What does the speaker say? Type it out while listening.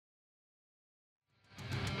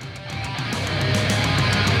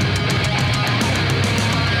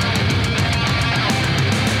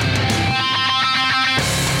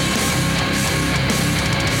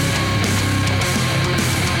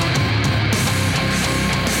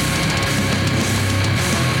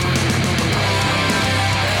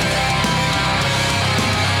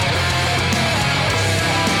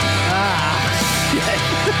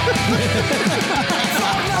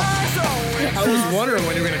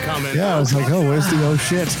coming. Yeah, I was like, oh, where's the oh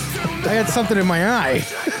shit? I got something in my eye.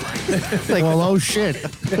 Like, well, oh shit.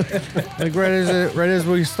 Like right as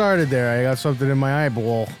we started there, I got something in my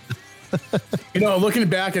eyeball. You know, looking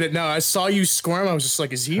back at it now, I saw you squirm. I was just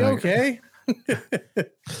like, is he okay?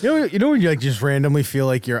 You know when you like just randomly feel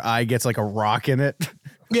like your eye gets like a rock in it?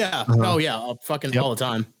 Yeah. Oh, yeah. Fucking all the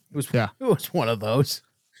time. It was one of those.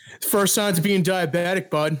 First signs of being diabetic,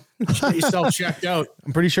 bud. Get yourself checked out.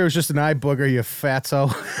 I'm pretty sure it was just an eye booger, you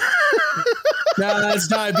fatso. Nah, that's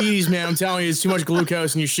diabetes, man. I'm telling you, it's too much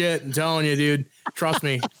glucose in your shit. I'm telling you, dude. Trust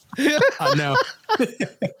me. I know.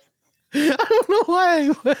 I don't know why.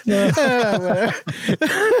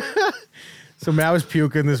 So Matt was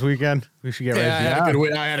puking this weekend. We should get ready.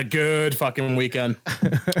 I had a good fucking weekend.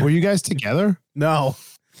 Were you guys together? No,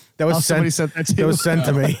 that was somebody sent that to you. That was sent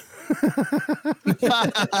to me.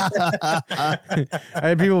 I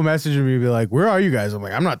had people messaging me, be like, "Where are you guys?" I'm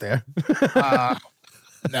like, "I'm not there."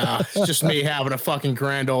 Nah, it's just me having a fucking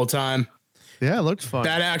grand old time. Yeah, it looked fun.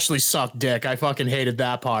 That actually sucked dick. I fucking hated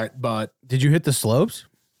that part. But did you hit the slopes?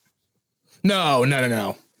 No. I don't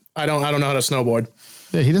know how to snowboard.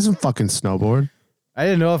 Yeah, he doesn't fucking snowboard. I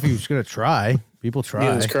didn't know if he was gonna try. People try.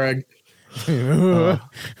 Yeah, it was Craig.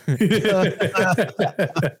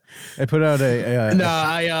 I put out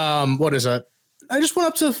what is it? I just went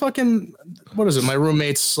up to fucking, what is it? My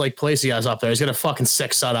roommate's like place he has up there. He's got a fucking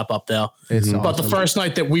sick setup up there. It's But awesome. the first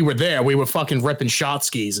night that we were there, we were fucking ripping shot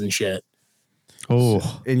skis and shit.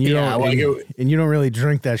 Oh, and you Yeah, don't like and you don't really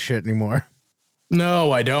drink that shit anymore.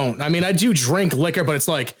 No, I don't. I mean, I do drink liquor, but it's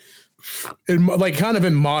like kind of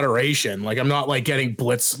in moderation. Like I'm not like getting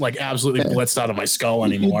blitzed, like absolutely blitzed out of my skull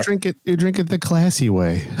anymore. You drink it the classy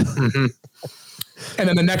way. Mm-hmm. And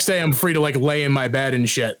then the next day I'm free to like lay in my bed and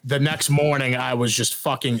shit. The next morning I was just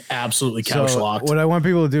fucking absolutely couch locked. What I want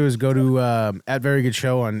people to do is go to at Very Good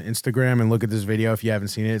Show on Instagram and look at this video if you haven't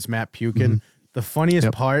seen it. It's Matt puking. Mm-hmm. The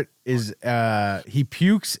funniest part is he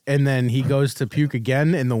pukes and then he goes to puke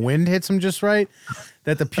again and the wind hits him just right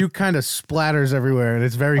that the puke kind of splatters everywhere and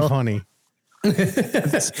it's very funny.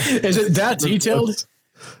 Is it that detailed?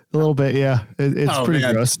 A little bit, yeah. It's pretty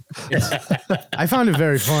gross. I found it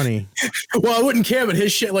very funny. Well, I wouldn't care, but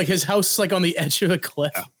his shit, like his house is like on the edge of a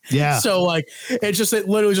cliff. Yeah. So like it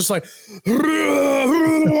literally just like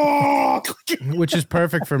which is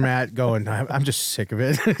perfect for Matt going, I'm just sick of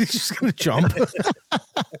it. He's just gonna jump.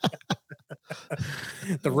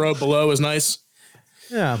 The road below is nice.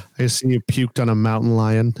 Yeah. I see you puked on a mountain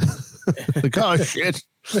lion. Like, oh shit.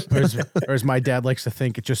 Or as my dad likes to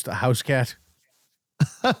think, it's just a house cat.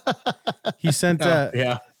 He sent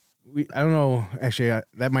yeah. I don't know. Actually,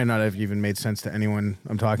 that might not have even made sense to anyone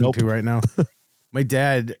I'm talking to right now. My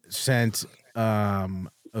dad sent a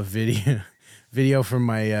video from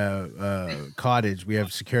my cottage. We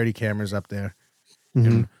have security cameras up there,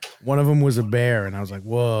 and one of them was a bear, and I was like,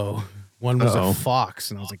 "Whoa!" One was a fox,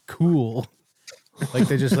 and I was like, "Cool!" Like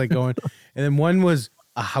they're just like going, and then one was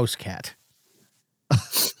a house cat.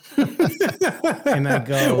 And I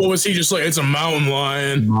go, what was he just like? It's a mountain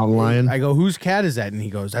lion. Mountain lion. I go, whose cat is that? And he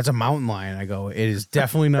goes, that's a mountain lion. I go, it is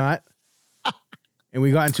definitely not. And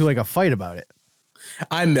we got into like a fight about it.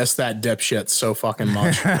 I miss that dipshit so fucking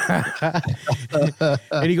much.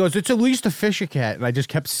 And he goes, it's at least a fisher cat. And I just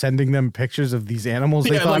kept sending them pictures of these animals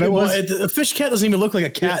they thought like, it was. A fish cat doesn't even look like a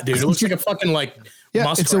cat, dude. It looks like a fucking like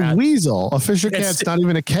muskrat. It's a weasel. A fisher cat's not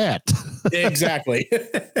even a cat. Exactly.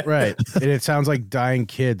 Right. And it sounds like dying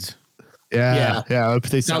kids. Yeah.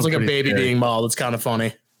 They sounds like a baby being mauled. It's kind of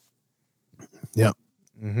funny. Yep.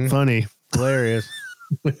 Mm-hmm. Funny. Hilarious.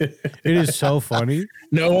 It is so funny.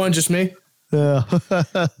 No one, just me? Yeah.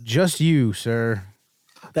 Just you, sir.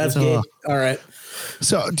 That's good. All right.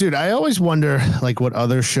 So, dude, I always wonder like what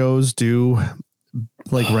other shows do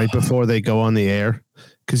like right before they go on the air.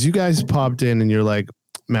 Because you guys popped in and you're like,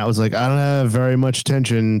 Matt was like, I don't have very much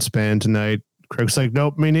attention span tonight. Craig's like,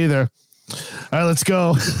 nope, me neither. All right, let's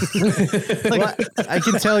go. Like, I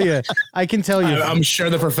can tell you. I'm sure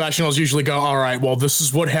the professionals usually go, all right, well, this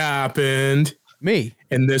is what happened. Me.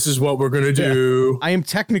 And this is what we're going to do. I am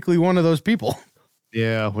technically one of those people.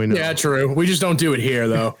 Yeah, we know. Yeah, true. We just don't do it here,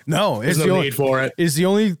 though. No, there's no need for it. It's the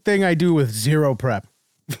only thing I do with zero prep.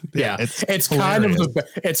 Yeah, it's kind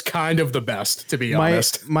of the best, to be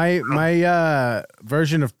honest. My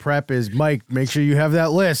version of prep is, Mike, make sure you have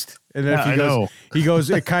that list. And then he goes,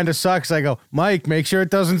 it kind of sucks. I go, Mike, make sure it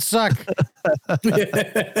doesn't suck.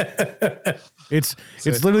 It's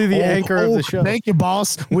literally the anchor of the show. Thank you,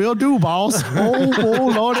 boss. We'll do, boss.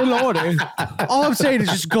 Oh, lordy. All I'm saying is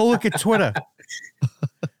just go look at Twitter.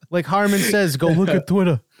 Like Harmon says, go look at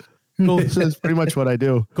Twitter. That's pretty much what I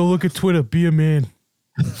do. Go look at Twitter. Be a man.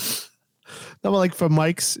 No, like for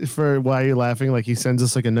Mike's, for why you're laughing, like he sends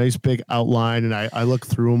us like a nice big outline, and I look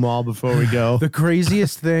through them all before we go. The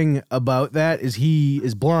craziest thing about that is he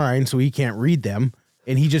is blind, so he can't read them,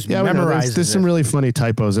 and he just memorizes. There's some really funny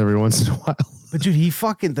typos every once in a while. But dude,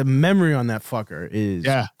 the memory on that fucker is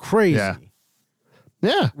crazy.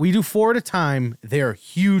 Yeah. We do 4 at a time. They're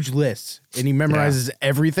huge lists, and he memorizes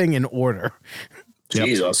everything in order.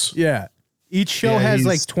 Jesus. Yeah. Each show has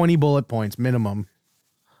like 20 bullet points minimum.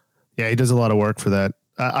 Yeah, he does a lot of work for that.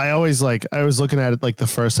 I always I was looking at it like the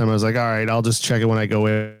first time. I was like, all right, I'll just check it when I go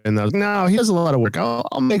in. And I was, no, he does a lot of work.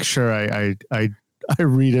 I'll make sure I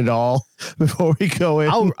read it all before we go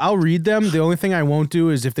in. I'll read them. The only thing I won't do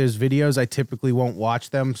is if there's videos, I typically won't watch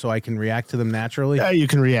them so I can react to them naturally. Yeah, you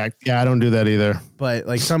can react. Yeah, I don't do that either. But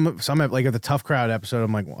like some like at the Tough Crowd episode,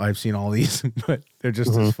 I'm like, well, I've seen all these, but they're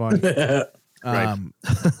just as fun. Right.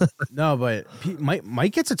 No, but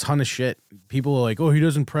Mike gets a ton of shit. People are like, oh, he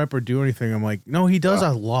doesn't prep or do anything. I'm like, no, he does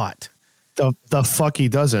a lot. The fuck he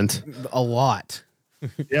doesn't. A lot.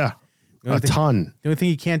 Yeah. A ton. The only thing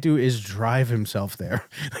he can't do is drive himself there.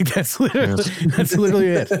 Like that's literally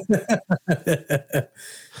it.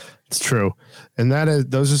 It's true. And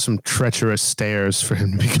those are some treacherous stairs for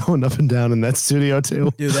him to be going up and down in that studio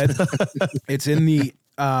too. Dude, it's in the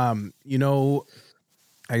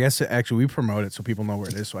I guess actually we promote it so people know where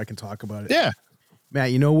it is so I can talk about it. Yeah.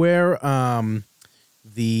 Matt, you know where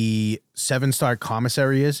the 7-star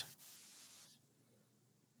commissary is?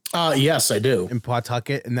 Yes, I do. In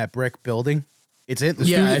Pawtucket, in that brick building. It's in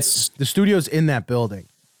the studio's in that building.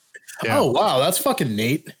 Yeah. Oh wow, that's fucking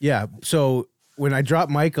neat. Yeah. So when I drop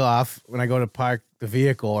Mike off, when I go to park the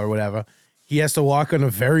vehicle or whatever, he has to walk on a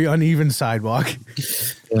very uneven sidewalk.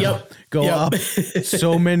 Yep. Go up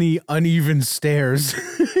so many uneven stairs.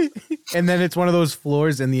 And then it's one of those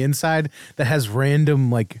floors in the inside that has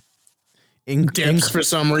random like dips for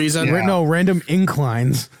some reason. Yeah. No, random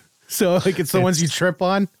inclines. So like it's the ones you trip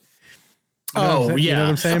on. You know yeah. You know what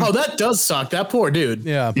I'm saying? Oh, that does suck. That poor dude.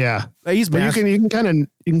 Yeah. Yeah. He's but you can kind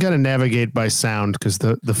of navigate by sound because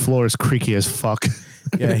the floor is creaky as fuck.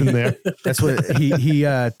 Yeah, in there. That's what he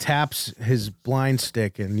taps his blind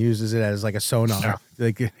stick and uses it as like a sonar. Yeah.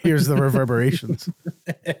 Like here's the reverberations.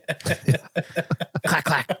 Clack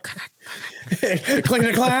clack clack.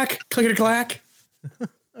 Click clack, click clack.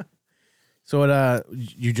 So what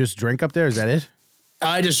you just drink up there, is that it?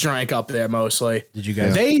 I just drank up there mostly. Did you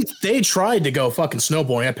guys? They tried to go fucking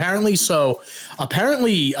snowboarding.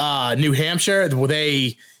 Apparently New Hampshire,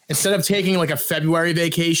 they instead of taking like a February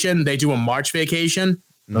vacation, they do a March vacation.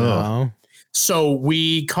 No. So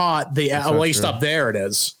we caught at least up there it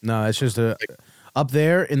is. No, it's just up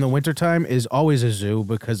there in the wintertime is always a zoo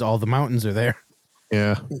because all the mountains are there.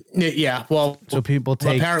 Yeah. Yeah. Well, so people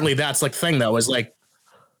take. Apparently that's like the thing though, is like.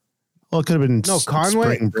 Well, it could have been. No,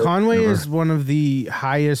 Conway is one of the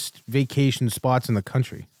highest vacation spots in the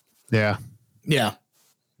country. Yeah. Yeah.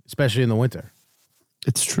 Especially in the winter.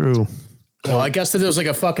 It's true. Well, I guess that there was like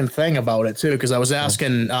a fucking thing about it too, because I was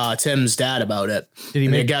asking Tim's dad about it.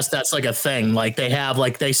 I guess that's like a thing. Like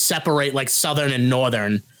they separate like southern and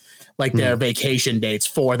northern, like their vacation dates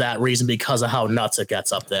for that reason because of how nuts it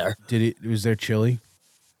gets up there. Was there chili?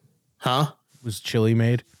 Huh? Was chili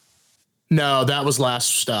made? No, that was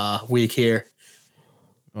last week here.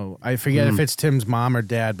 Oh, I forget if it's Tim's mom or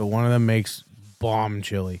dad, but one of them makes bomb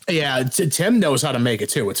chili. Yeah, Tim knows how to make it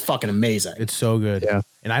too. It's fucking amazing. It's so good. Yeah.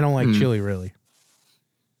 And I don't like chili really.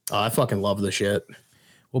 Oh, I fucking love the shit.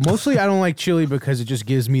 Well, mostly I don't like chili because it just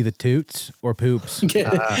gives me the toots or poops.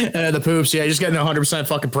 The poops, yeah. You're just getting 100%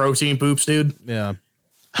 fucking protein poops, dude. Yeah.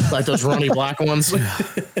 Like those runny black ones.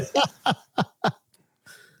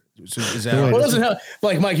 So is that what doesn't have,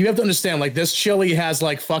 like, Mike, you have to understand, like, this chili has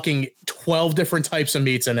like fucking 12 different types of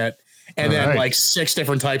meats in it, and then like 6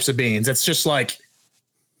 different types of beans. It's just like,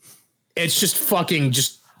 it's just fucking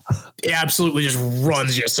just absolutely just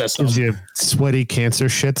runs your system. Gives you sweaty cancer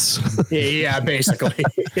shits. Yeah, basically.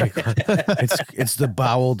 it's the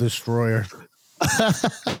bowel destroyer.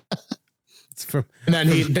 And then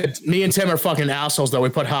me and Tim are fucking assholes though. We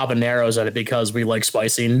put habaneros in it because we like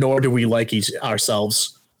spicy, nor do we like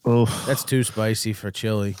ourselves. Oh, that's too spicy for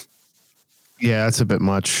chili. Yeah, that's a bit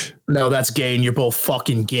much. No, that's gay, and you're both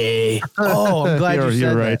fucking gay. Oh, I'm glad you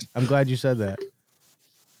said right. that. I'm glad you said that.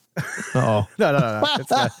 Oh, no.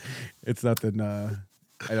 It's nothing. I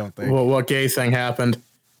don't think. Well, what gay thing happened?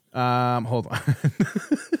 Hold on.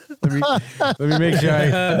 let me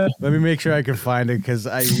make sure I can find it because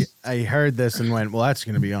I heard this and went, well, that's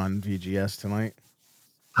going to be on VGS tonight.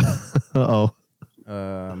 Oh,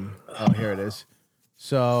 here it is.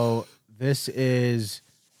 So this is,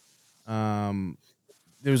 there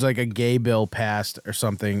was like a gay bill passed or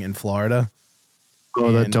something in Florida,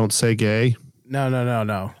 Oh, that don't say gay. No.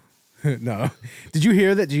 No. Did you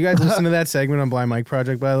hear that? Did you guys listen to that segment on Blind Mike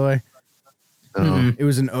Project, by the way? It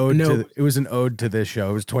was an ode to this show.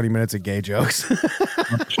 It was 20 minutes of gay jokes.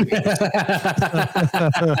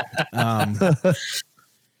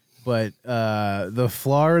 But the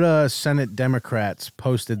Florida Senate Democrats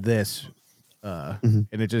posted this, and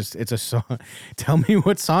it's a song. Tell me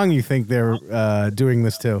what song you think they're doing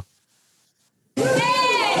this to.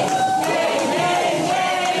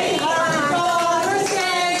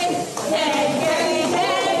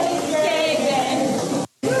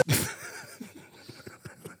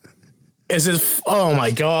 Is it? Oh my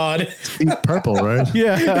God! Deep Purple, right?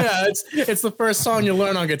 Yeah. It's the first song you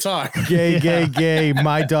learn on guitar. Gay.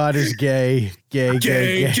 My daughter's gay. Gay,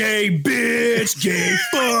 bitch. Gay,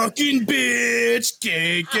 fucking bitch.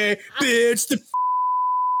 Gay, bitch. The.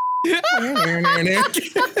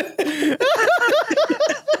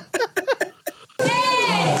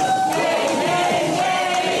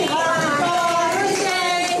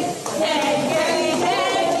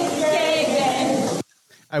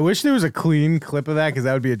 I wish there was a clean clip of that because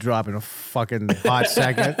that would be a drop in a fucking hot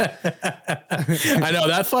second. I know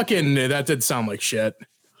that did sound like shit.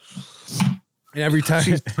 And every time,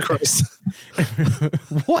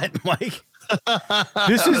 what, Mike?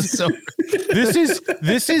 This is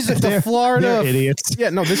the Florida They're idiots.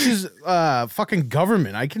 Yeah, no, this is fucking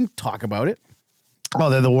government. I can talk about it. Oh,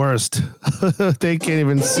 they're the worst. They can't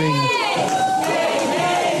even sing.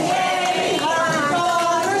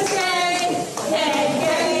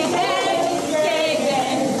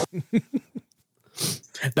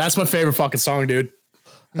 That's my favorite fucking song, dude.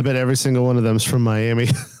 I bet every single one of them's from Miami.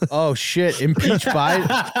 Oh shit! Impeach Biden.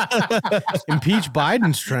 Impeach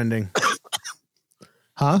Biden's trending.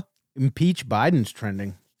 Huh? Impeach Biden's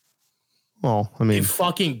trending. Well, I mean, He's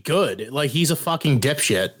fucking good. Like he's a fucking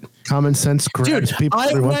dipshit. common sense grabs Dude, people. I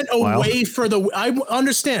every once went in a while. away for the. I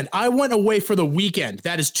understand. I went away for the weekend.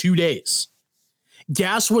 That is 2 days.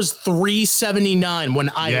 Gas was $3.79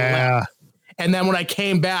 when I left. And then when I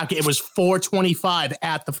came back, it was $4.25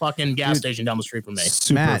 at the fucking gas station down the street from me.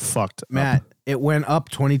 Super fucked. Matt, it went up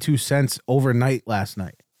 22 cents overnight last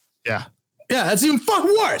night. Yeah. Yeah, that's even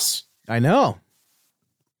fucking worse. I know.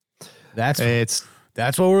 That's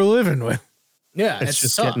what we're living with. Yeah, It's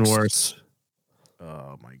just getting worse.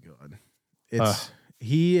 Oh my God.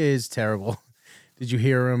 He is terrible. Did you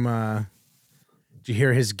hear him did you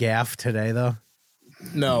hear his gaffe today though?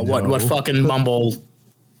 No, what fucking mumble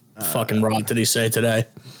fucking rot did he say today?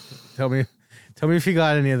 Tell me if you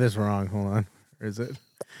got any of this wrong. Hold on. Or is it?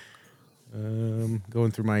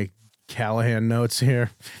 Going through my Callahan notes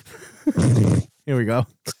here. Here we go.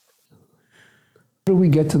 How do we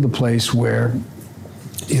get to the place where,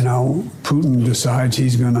 Putin decides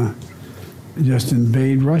he's going to just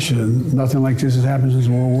invade Russia? Nothing like this has happened since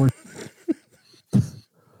World War II.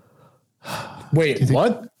 Wait,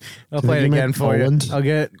 what? I'll play it again for you.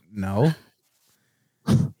 No.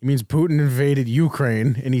 He means Putin invaded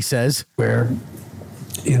Ukraine, and he says, where,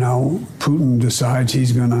 Putin decides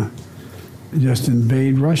he's going to just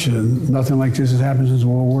invade Russia. Nothing like this has happened since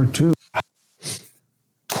World War II.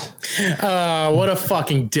 What a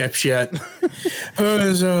fucking dipshit.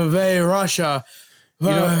 Who's invade Russia? You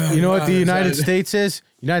know what the United States is?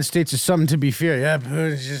 United States is something to be feared. Yeah,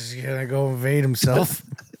 Putin's just going to go invade himself.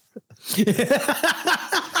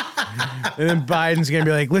 And then Biden's going to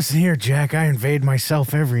be like, listen here, Jack, I invade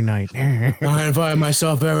myself every night. I invite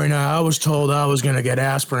myself every night. I was told I was going to get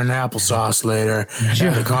aspirin and applesauce later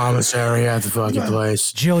at the commissary at the fucking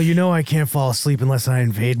place. Jill, I can't fall asleep unless I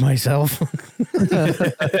invade myself.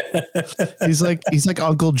 He's like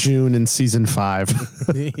Uncle June in season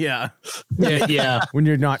 5. Yeah. Yeah. When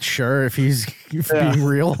you're not sure if he's being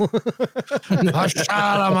real.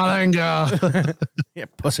 Ashala Malanga. Yeah,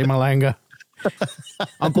 pussy malanga.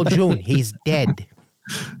 Uncle June, he's dead.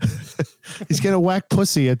 He's gonna whack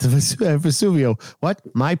pussy at the Vesuvio. What?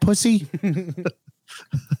 My pussy?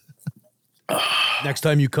 Next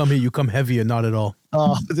time you come here, you come heavy and not at all.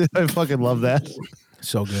 Oh, I fucking love that.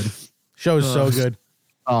 So good. Show's so good.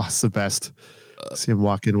 Oh, it's the best. See him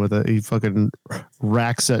walk in with he fucking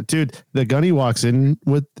racks it. Dude, the gun he walks in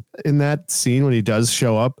with in that scene when he does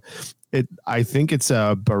show up, I think it's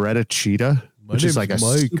a Beretta Cheetah, which is like a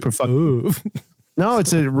super fucking. No,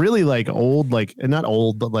 it's a really like old, like not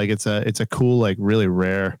old, but like it's a cool, like really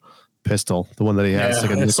rare pistol. The one that he has,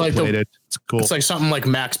 like a nickel plated. It's cool. It's like something like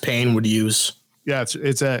Max Payne would use. Yeah,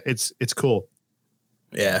 it's cool.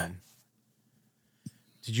 Yeah.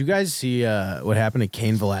 Did you guys see what happened to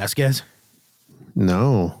Cain Velasquez?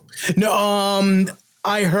 No. No,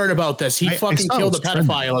 I heard about this. He fucking killed a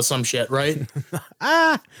pedophile or some shit, right?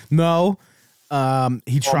 No.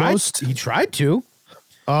 He tried. Almost? He tried to.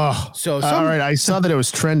 Oh, So all right. I saw that it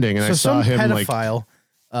was trending, and I saw him pedophile,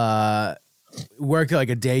 worked at like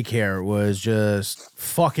a daycare, was just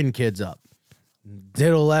fucking kids up.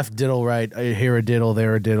 Diddle left, diddle right. I hear a diddle,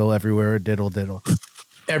 there a diddle, everywhere a diddle.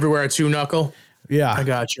 Everywhere a two knuckle. Yeah, I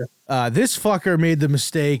got you. This fucker made the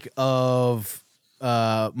mistake of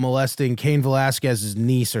molesting Cain Velasquez's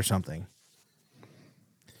niece or something.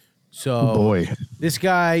 So boy, this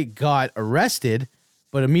guy got arrested,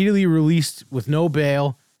 but immediately released with no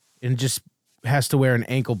bail and just has to wear an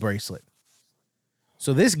ankle bracelet.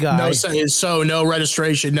 So this guy, so no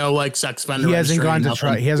registration, no like sex offender. he hasn't gone to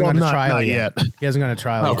trial. He hasn't gone to trial not yet. He hasn't gone to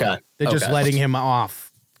trial Okay. yet. They're just letting him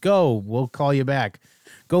off. Go, we'll call you back.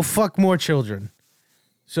 Go fuck more children.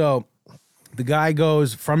 So the guy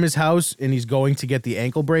goes from his house and he's going to get the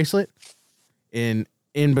ankle bracelet. In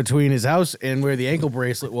between his house and where the ankle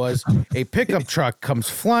bracelet was, a pickup truck comes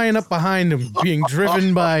flying up behind him, being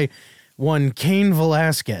driven by one Cain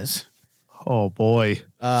Velasquez. Oh boy.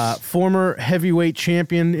 Former heavyweight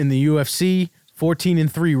champion in the UFC,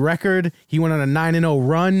 14-3 record. He went on a 9-0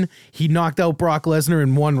 run. He knocked out Brock Lesnar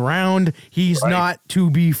in one round. He's not to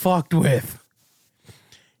be fucked with.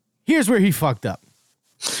 Here's where he fucked up.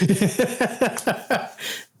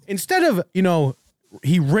 Instead of,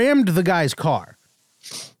 he rammed the guy's car.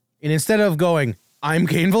 And instead of going, I'm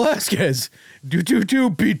Cain Velasquez, do,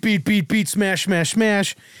 beat,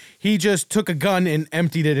 smash, he just took a gun and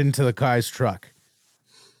emptied it into the guy's truck.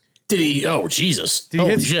 Did he? Oh, Jesus. Did he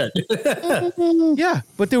hit shit. Yeah,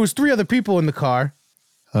 but there was 3 other people in the car.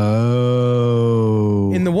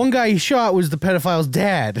 Oh. And the one guy he shot was the pedophile's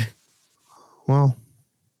dad. Well,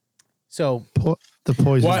 so the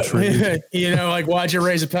poison tree. Why'd you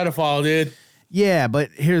raise a pedophile, dude? Yeah,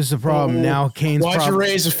 but here's the problem. Now Cain's why'd you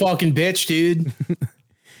raise a fucking bitch, dude?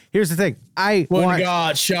 Here's the thing.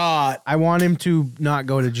 Got shot. I want him to not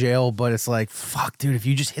go to jail, but it's like, fuck, dude, if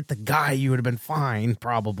you just hit the guy, you would have been fine,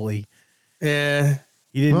 probably. Yeah.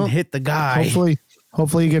 You didn't hit the guy.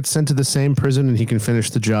 Hopefully he gets sent to the same prison and he can finish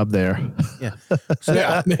the job there. Yeah. So,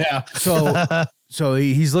 yeah. So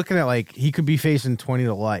he's looking at he could be facing 20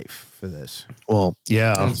 to life for this. Well,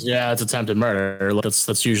 yeah. Yeah, it's attempted murder.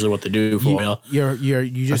 That's usually what they do for you.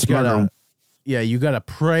 You just gotta you gotta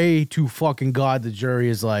pray to fucking God the jury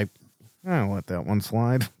is like, I'll let that one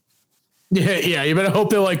slide. Yeah, you better hope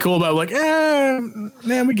they're cool about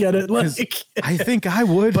man, we get it. I think I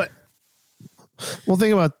would. But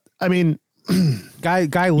think about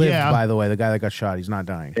guy lived, by the way, the guy that got shot, he's not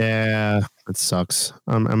dying. Yeah, it sucks.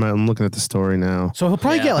 I'm looking at the story now. So he'll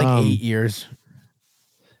probably get 8 years.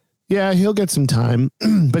 Yeah, he'll get some time,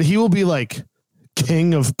 but he will be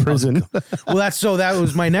king of prison. Well, that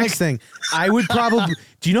was my next thing. I would probably,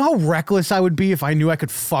 do you know how reckless I would be if I knew I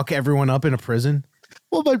could fuck everyone up in a prison?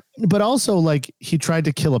 Well, but also he tried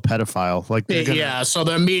to kill a pedophile. So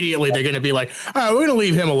immediately they're gonna be like, all right, we're gonna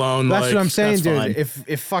leave him alone. That's what I'm saying, dude. Fine.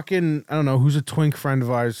 If fucking, I don't know, who's a twink friend of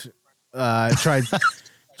ours, tried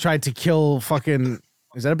to kill fucking,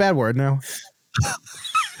 is that a bad word now?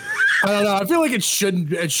 I don't know. I feel like it should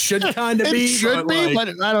kind of be. It should be, but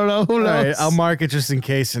I don't know. Who knows? All right, I'll mark it just in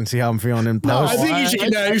case and see how I'm feeling in post. No, I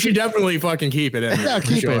think you should definitely fucking keep it in. Yeah,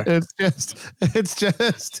 keep it. It's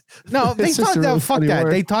just. No, they talk really fuck that.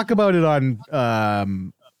 word. They talk about it on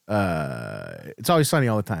It's Always Sunny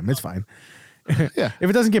all the time. It's fine. Yeah. If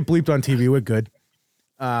it doesn't get bleeped on TV, we're good.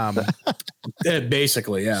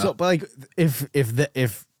 Basically, yeah. So, but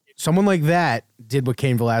if someone like that did what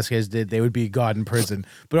Cain Velasquez did, they would be God in prison.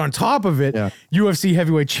 But on top of it, UFC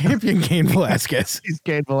heavyweight champion Cain Velasquez. He's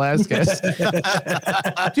Cain Velasquez.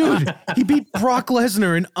 Dude, he beat Brock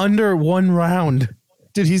Lesnar in under 1 round.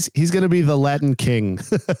 Dude, he's going to be the Latin king.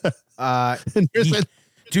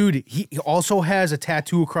 Dude, he also has a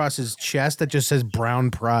tattoo across his chest that just says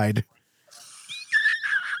Brown Pride.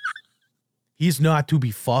 He's not to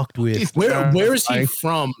be fucked with. Where is he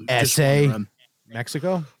from? SA,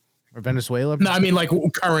 Mexico? Or Venezuela? No, I mean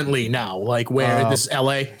currently now, where this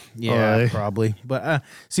LA? Yeah, probably. But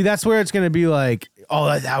see, that's where it's going to be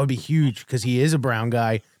that would be huge because he is a brown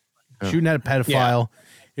guy shooting at a pedophile. Yeah.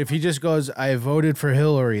 If he just goes, I voted for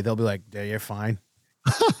Hillary, they'll be like, yeah, you're fine.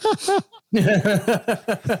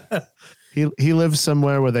 He lives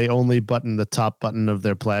somewhere where they only button the top button of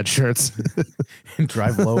their plaid shirts and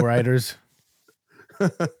drive lowriders.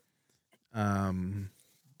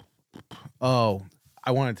 I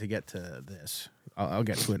wanted to get to this. I'll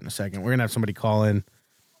get to it in a second. We're gonna have somebody call in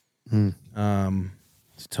to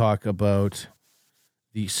talk about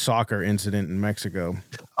the soccer incident in Mexico.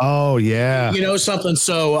 Oh yeah. You know something?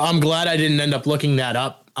 So I'm glad I didn't end up looking that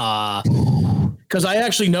up. because I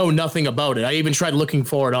actually know nothing about it. I even tried looking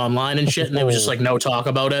for it online and shit, and there was just like no talk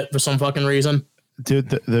about it for some fucking reason. Dude,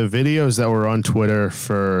 the videos that were on Twitter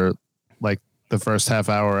for like the first half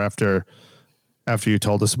hour after you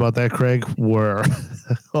told us about that, Craig, were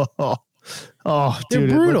they're dude,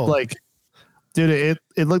 brutal. It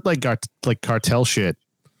looked like cartel shit.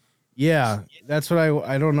 Yeah, that's what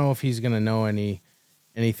I don't know if he's gonna know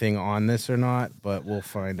anything on this or not, but we'll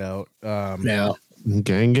find out. Yeah.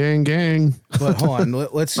 Gang. But hold on,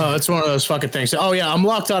 let's. Oh, it's one of those fucking things. Oh yeah, I'm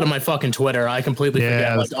locked out of my fucking Twitter. I completely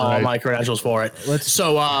forget like all my credentials for it. Shut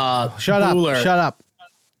Shut up. What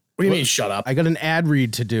do you mean shut up? I got an ad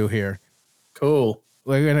read to do here. Cool.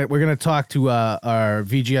 We're gonna talk to our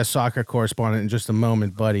VGS soccer correspondent in just a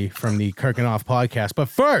moment, buddy, from the Kirkin Off podcast. But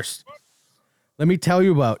first, let me tell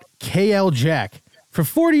you about KL Jack. For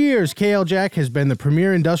 40 years, KL Jack has been the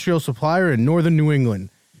premier industrial supplier in northern New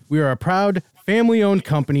England. We are a proud family-owned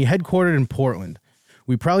company headquartered in Portland.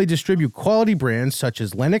 We proudly distribute quality brands such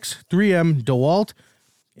as Lennox, 3M, DeWalt,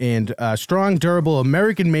 and strong, durable,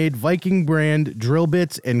 American-made Viking brand drill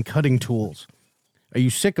bits and cutting tools. Are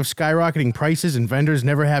you sick of skyrocketing prices and vendors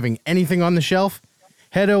never having anything on the shelf?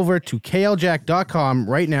 Head over to kljack.com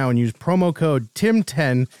right now and use promo code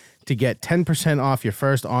TIM10 to get 10% off your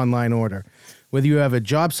first online order. Whether you have a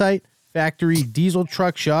job site, factory, diesel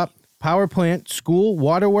truck shop, power plant, school,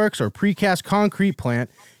 waterworks, or precast concrete plant,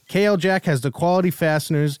 KL Jack has the quality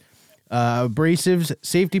fasteners, abrasives,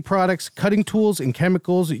 safety products, cutting tools, and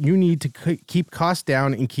chemicals you need to keep costs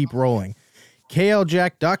down and keep rolling.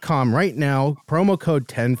 kljack.com right now, promo code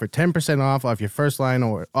 10 for 10% off your first line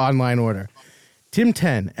or online order.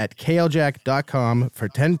 Tim10 at kljack.com for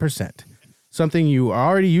 10%. Something you are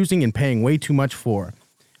already using and paying way too much for.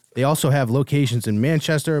 They also have locations in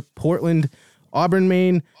Manchester, Portland, Auburn,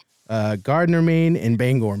 Maine, Gardner, Maine, and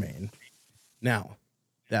Bangor, Maine. Now,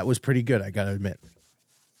 that was pretty good, I gotta admit.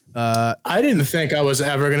 I didn't think I was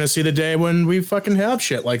ever going to see the day when we fucking have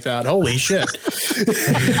shit like that. Holy shit.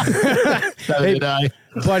 Hey,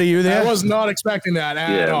 buddy, you there? I was not expecting that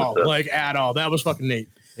at all. Like, at all. That was fucking neat.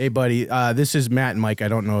 Hey, buddy, this is Matt and Mike. I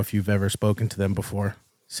don't know if you've ever spoken to them before.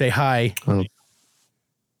 Say hi.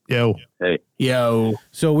 Yo. Hey. Yo.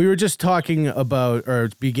 So we were just talking about, or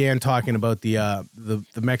began talking about the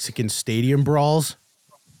Mexican stadium brawls.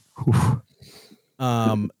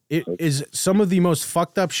 It is some of the most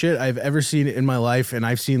fucked up shit I've ever seen in my life, and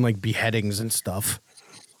I've seen like beheadings and stuff.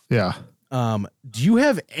 Yeah. Do you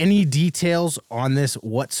have any details on this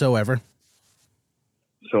whatsoever?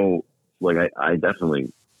 So, like, I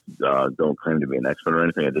definitely don't claim to be an expert or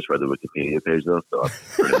anything. I just read the Wikipedia page, though, so I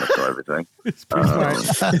pretty much know everything.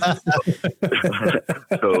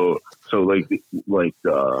 So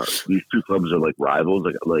these two clubs are like rivals.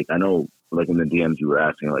 Like I know, like in the DMs you were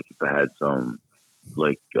asking, like if I had some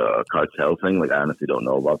like cartel thing. Like I honestly don't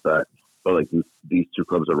know about that. But like these two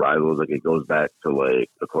clubs are rivals. Like it goes back to like,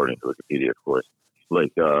 according to Wikipedia, of course,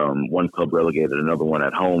 like one club relegated another one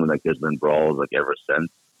at home, and like there's been brawls like ever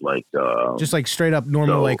since. Like just like straight up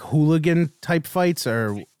normal like hooligan type fights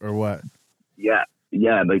or what? Yeah,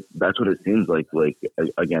 like that's what it seems like. Like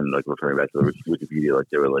again, like referring back to the Wikipedia, like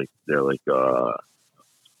they're like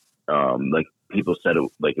people said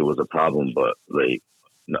it like it was a problem, but like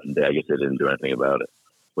I guess they didn't do anything about it.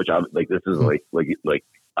 Which I'm like, this is like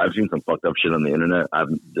I've seen some fucked up shit on the internet. I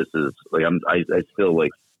still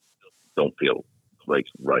like don't feel like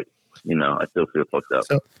right. You know, I still feel fucked up.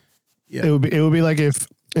 So, yeah. It would be like if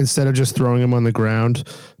instead of just throwing him on the ground,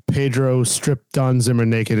 Pedro stripped Don Zimmer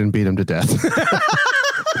naked and beat him to death.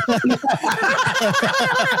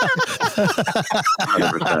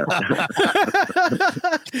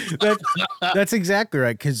 100%. That's exactly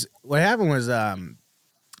right. Because what happened was I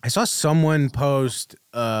saw someone post.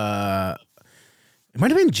 It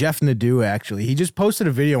might have been Jeff Nadeau, actually. He just posted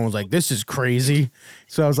a video and was like, "This is crazy."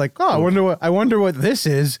 So I was like, "Oh, I wonder what this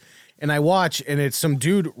is." And I watch, and it's some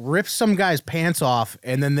dude rips some guy's pants off,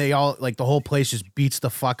 and then they all like the whole place just beats the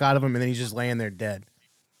fuck out of him, and then he's just laying there dead.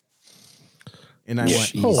 And I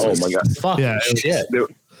went, "Oh my god, fuck yeah, shit!"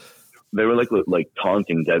 They were like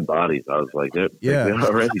taunting dead bodies. I was like, they're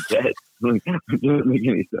already dead. Like, it doesn't make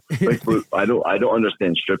any sense. Like, I don't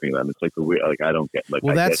understand stripping them. It's like the weird. Like I don't get. Like,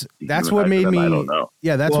 well, that's what made me. I don't know.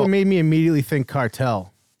 Yeah, that's what made me immediately think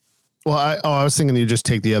cartel. Well, I was thinking you just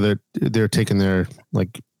take the other. They're taking their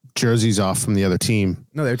like jerseys off from the other team.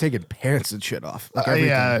 No, they're taking pants and shit off. Like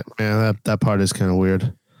yeah, that part is kind of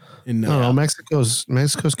weird. No, Mexico's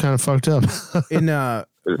kind of fucked up. In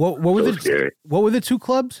what were the two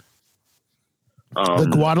clubs? The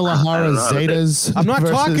Guadalajara Zetas. I'm not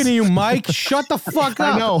talking to you, Mike. Shut the fuck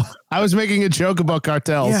up. I know. I was making a joke about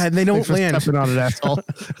cartels. Yeah, and they don't land. Stepping on an asshole.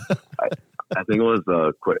 I think it was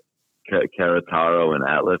Carataro and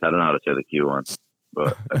Atlas. I don't know how to say the Q one,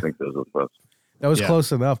 but I think those were close. That was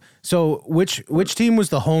close enough. So which team was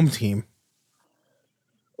the home team?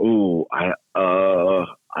 Ooh, I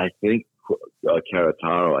think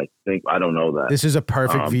Carataro. I don't know that. This is a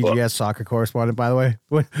perfect VGS soccer correspondent, by the way.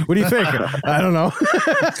 What do you think? I don't know.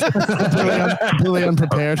 Completely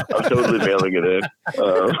unprepared. I'm totally mailing it in.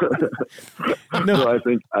 No, I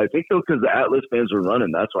think so because the Atlas fans were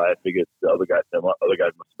running. That's why I figured the other guys must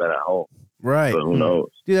have been at home. Right. So who knows?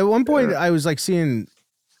 Dude, at one point I was like seeing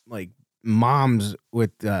like moms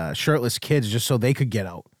with shirtless kids just so they could get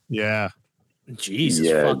out. Yeah. Jesus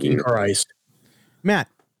fucking Christ. Matt,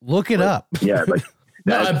 look it up. Yeah, like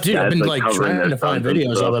dude, I've been like trying to find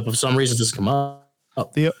videos of it, but for some reason this come up.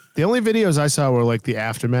 The only videos I saw were like the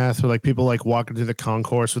aftermath, where like people like walking through the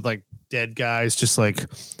concourse with like dead guys just like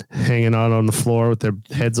hanging out on the floor with their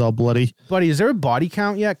heads all bloody. Buddy, is there a body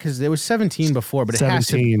count yet? Because there was 17 before, but it has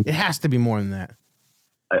to be more than that.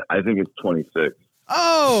 I think it's 26.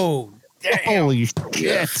 Oh, damn. Holy shit!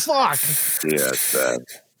 Yeah. Fuck. Yeah, it's bad.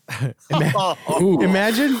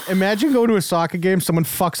 Imagine going to a soccer game, someone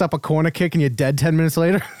fucks up a corner kick, and you're dead 10 minutes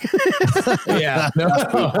later. Yeah,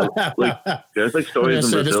 like, there's like stories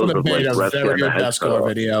in Brazil of like refs getting their heads cut off.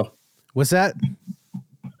 Video. What's that?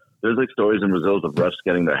 There's like stories in Brazil of refs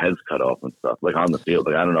getting their heads cut off and stuff, like on the field.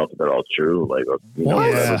 Like I don't know if they're all true, like or,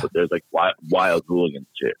 whatever, but there's like wild hooligan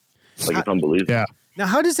shit. Like it's unbelievable. Yeah. Now,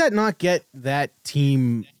 how does that not get that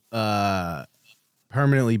team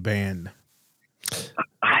permanently banned?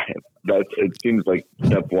 It seems like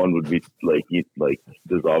step one would be like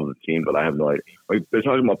dissolve the team, but I have no idea. Like they're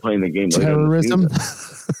talking about playing the game like terrorism.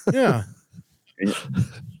 Yeah,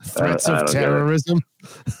 threats of terrorism.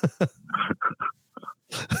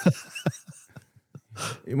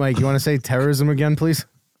 Mike, you want to say terrorism again, please?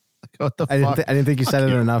 What the fuck? I didn't think you said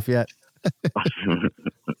it enough yet.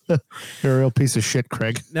 You're a real piece of shit,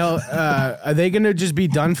 Craig. No, are they going to just be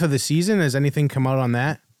done for the season? Has anything come out on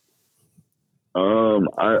that?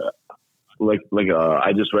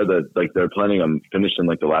 I just read that like they're planning on finishing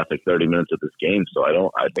like the last like 30 minutes of this game, so I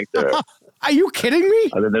think they're. Are you kidding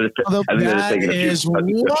me? I think they're just taking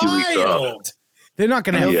a few weeks off. They're not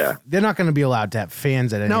going to have. They're not going to be allowed to have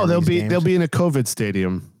fans at any. No, they'll be in a COVID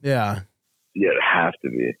stadium. Yeah. Yeah, it has to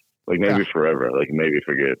be like maybe forever, like maybe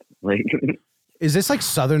for good. Like, is this like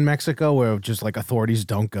southern Mexico where just like authorities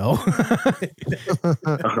don't go?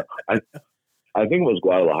 I think it was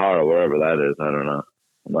Guadalajara, wherever that is. I don't know.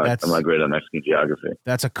 I'm not great at Mexican geography.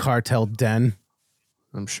 That's a cartel den.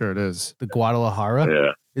 I'm sure it is. The Guadalajara.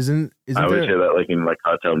 Yeah. Isn't I always hear that like in like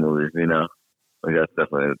cartel movies, you know? Like that's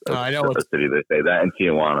definitely I know a city they say that, and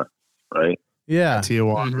Tijuana, right? Yeah.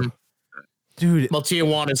 Tijuana. Mm-hmm. Dude. Well,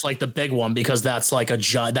 Tijuana is like the big one because that's like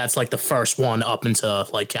that's like the first one up into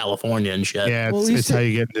like California and shit. Yeah, it's how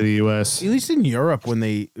you get into the US. At least in Europe, when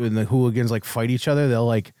the hooligans like fight each other, they'll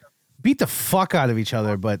like beat the fuck out of each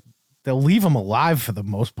other, but they'll leave them alive for the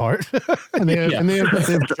most part. and they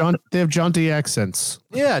have jaunty accents.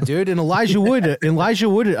 Yeah, dude. And Elijah Wood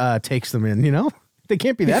takes them in, you know? They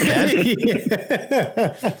can't be that bad.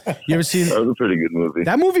 You ever seen that? Was a pretty good movie.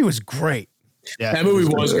 That movie was great. Yeah, that movie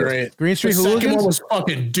was great. Green Street the Hooligans? second one was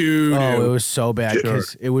fucking dude. Oh, it was so bad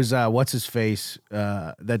because it was what's his face?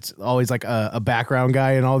 That's always like a background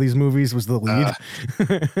guy in all these movies was the lead.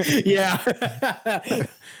 Yeah,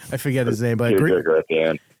 I forget his name, but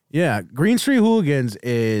Green Street Hooligans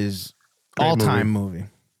is all-time movie.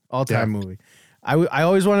 All-time movie. I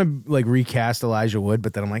always want to like recast Elijah Wood,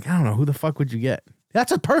 but then I'm like, I don't know, who the fuck would you get?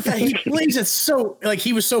 That's a perfect. He plays it so like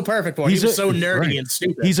he was so perfect for it. He was so nerdy and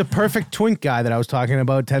stupid. He's a perfect twink guy that I was talking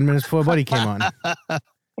about 10 minutes before Buddy came on.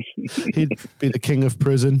 He'd be the king of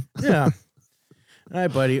prison. Yeah. All right,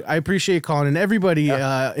 buddy. I appreciate you calling in. Everybody,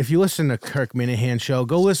 if you listen to Kirk Minahan show,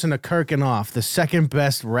 go listen to Kirk and Off, the second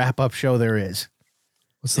best wrap-up show there is.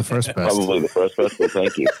 What's the first best? Probably the first best, but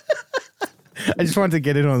thank you. I just wanted to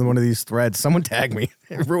get in on one of these threads. Someone tag me.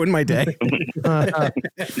 It ruined my day. All right,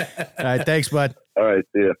 thanks, bud. All right,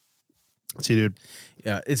 see ya. See you, dude.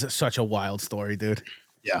 Yeah, it's such a wild story, dude.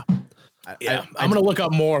 Yeah. I'm going to look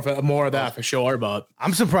up more of that for sure, but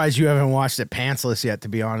I'm surprised you haven't watched it pantsless yet, to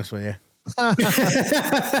be honest with you.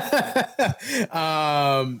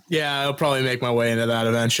 Yeah, I'll probably make my way into that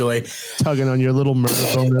eventually. Tugging on your little murder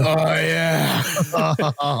bone. Oh yeah.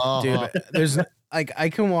 Dude, there's like I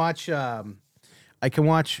can watch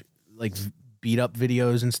like beat up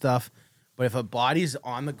videos and stuff, but if a body's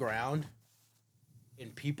on the ground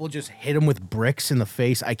and people just hit him with bricks in the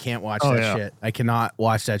face, I can't watch shit. I cannot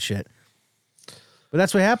watch that shit. But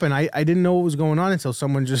that's what happened. I didn't know what was going on until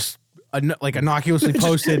someone just like innocuously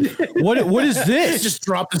posted, what is this? Just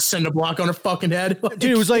dropped the cinder block on her fucking head.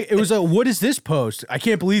 Dude, it was like, what is this post? I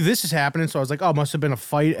can't believe this is happening. So I was like, oh, must have been a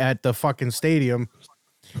fight at the fucking stadium.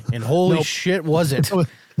 And holy shit, was it?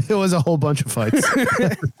 It was a whole bunch of fights.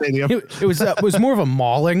 It was more of a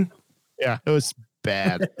mauling. Yeah, it was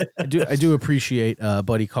bad. I do appreciate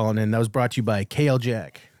Buddy calling in. That was brought to you by KL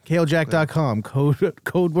Jack. KLJack.com.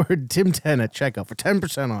 Code word Tim10 at checkout for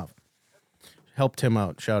 10% off. Help Tim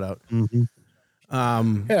out. Shout out.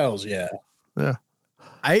 Mm-hmm. Hells yeah. Yeah.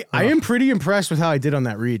 I am pretty impressed with how I did on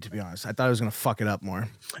that read, to be honest. I thought I was going to fuck it up more.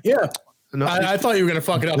 Yeah. No, I thought you were going to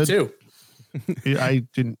fuck it up too. I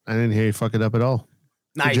didn't hear you fuck it up at all.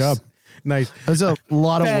 Nice. Good job. Nice. There's a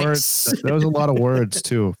lot of Thanks. words. There was a lot of words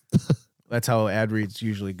too. That's how ad reads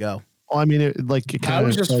usually go. Well, I mean, I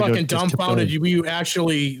was just fucking dumbfounded. You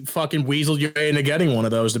actually fucking weaseled your way into getting one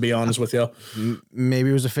of those, to be honest with you. Maybe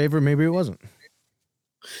it was a favor, maybe it wasn't.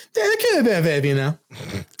 It could have been, baby, you know.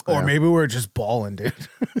 Or maybe we're just balling, dude.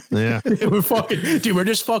 Yeah. We're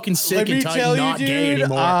just fucking sick and tired, not gay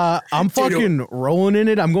anymore. I'm fucking rolling in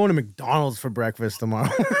it. I'm going to McDonald's for breakfast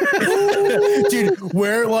tomorrow. Dude,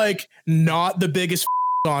 we're like not the biggest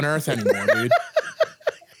on earth anymore, dude.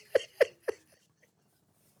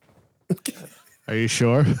 Are you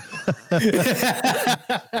sure?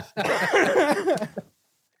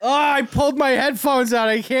 I pulled my headphones out.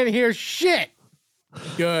 I can't hear shit.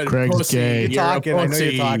 Good. Craig's pussy. gay. You're talking. I know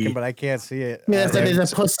pussy. you're talking, but I can't see it. Yes, that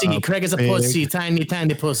is a pussy. Craig is a big. pussy. Tiny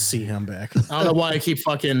pussy. I'm back. I don't know why I keep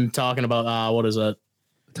fucking talking about what is it?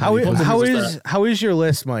 How pussy. is your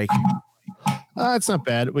list, Mike? It's not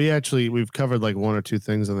bad. We've covered like one or two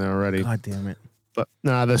things in there already. God damn it. But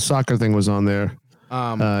the soccer thing was on there.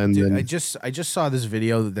 And Dude, then, I just saw this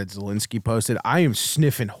video that Zelensky posted. I am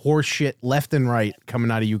sniffing horse shit left and right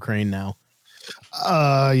coming out of Ukraine now.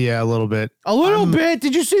 yeah, a little bit. A little bit.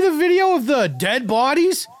 Did you see the video of the dead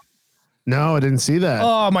bodies? No, I didn't see that.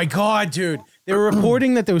 Oh my god, dude! They were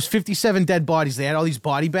reporting that there was 57 dead bodies. They had all these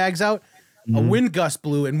body bags out. A wind gust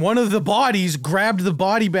blew, and one of the bodies grabbed the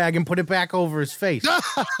body bag and put it back over his face.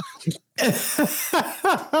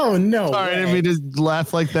 Oh no! Sorry, I didn't mean to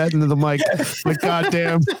laugh like that into the mic. But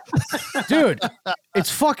goddamn, Dude,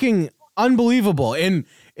 it's fucking unbelievable. And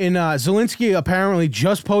Zelensky apparently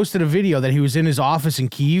just posted a video that he was in his office in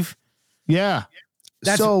Kyiv. yeah.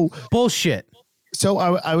 That's so bullshit. So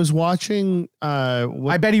I was watching.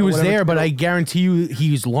 I bet he was there, but I guarantee you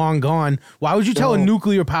he's long gone. Why would you tell a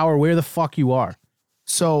nuclear power where the fuck you are?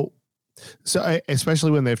 So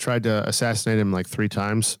especially when they've tried to assassinate him like 3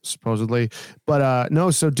 times supposedly, but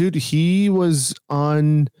no. So dude, he did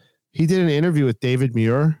an interview with David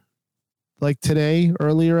Muir, like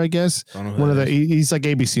earlier, I guess. One of he's like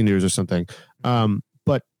ABC News or something.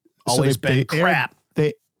 But always been crap.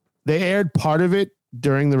 They aired part of it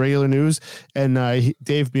during the regular news, and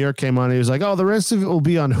Dave Muir came on and he was like, oh, the rest of it will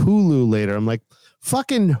be on Hulu later. I'm like,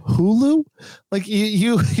 fucking Hulu? Like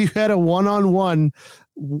you had a one-on-one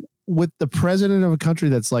with the president of a country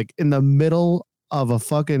that's like in the middle of a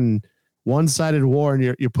fucking one-sided war, and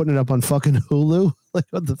you're putting it up on fucking Hulu? Like,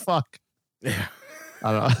 what the fuck? Yeah.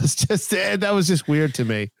 I don't know. It's just, that was just weird to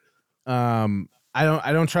me. I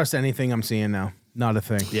don't trust anything I'm seeing now. Not a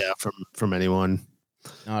thing. Yeah, from anyone.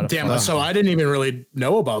 Damn, so I didn't even really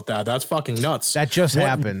know about that. That's fucking nuts. That just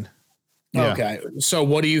happened. Yeah. Okay. So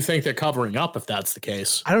what do you think they're covering up if that's the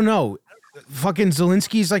case? I don't know. Fucking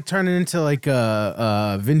Zelensky's like turning into like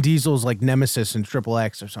Vin Diesel's like nemesis in Triple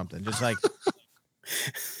X or something. Just like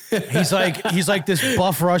he's like this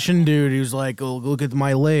buff Russian dude who's like, oh, look at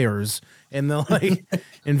my layers. And they're like,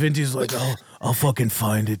 and Vin Diesel's like, oh, I'll fucking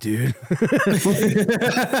find it, dude.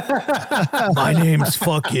 My name's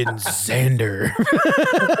fucking Xander.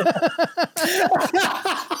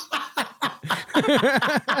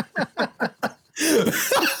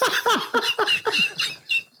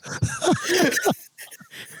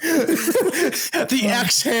 The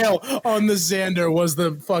exhale on the Xander was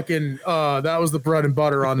the fucking that was the bread and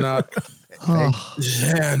butter on that.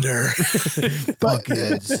 Xander.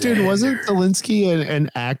 Dude, wasn't Zelensky an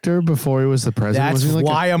actor before he was the president? That's like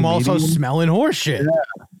why I'm also smelling horseshit.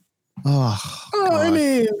 Yeah. I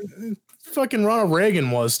mean, fucking Ronald Reagan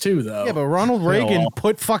was too, though. Yeah, but Ronald Reagan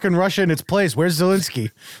put fucking Russia in its place. Where's Zelensky?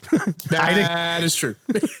 That is true.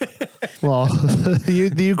 Well,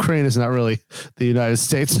 the Ukraine is not really the United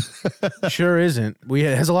States. Sure isn't.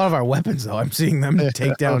 It has a lot of our weapons, though. I'm seeing them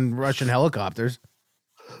take down Russian helicopters.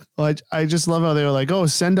 Well, I just love how they were like, oh,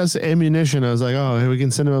 send us ammunition. I was like, oh, we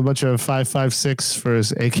can send him a bunch of 5.56 for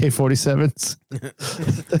his AK-47s.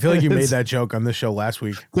 I feel like you made that joke on this show last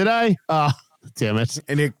week. Did I? Oh, damn it.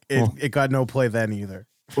 And it got no play then either.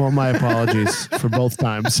 Well, my apologies for both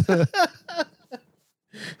times.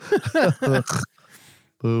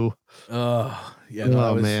 Boo. Oh, yeah.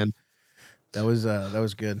 No, Man. That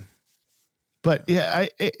was good. But yeah,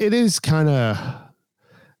 it is kind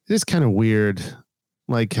of weird,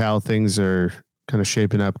 like how things are kind of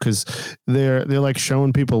shaping up, because they're like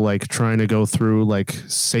showing people like trying to go through like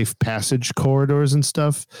safe passage corridors and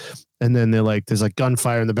stuff, and then they're like there's like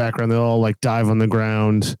gunfire in the background. They all like dive on the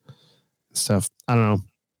ground, stuff. I don't know.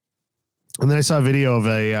 And then I saw a video of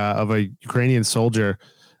a Ukrainian soldier,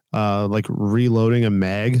 like reloading a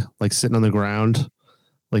mag, like sitting on the ground,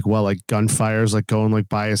 like while like gunfire's like going like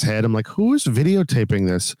by his head. I'm like, who is videotaping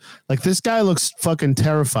this? Like this guy looks fucking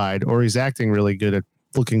terrified, or he's acting really good at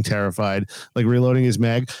looking terrified, like reloading his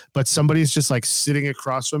mag. But somebody's just like sitting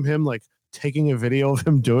across from him, like taking a video of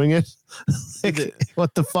him doing it. Like,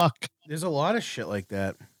 what the fuck? There's a lot of shit like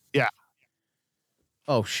that. Yeah.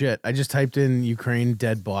 Oh shit! I just typed in Ukraine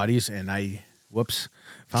dead bodies and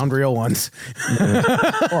found real ones.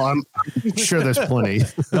 Well, I'm sure there's plenty.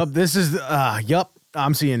 Nope, this is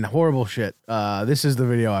I'm seeing horrible shit. This is the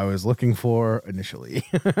video I was looking for initially.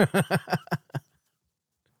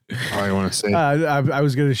 I want to say. I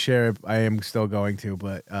was gonna share it. I am still going to,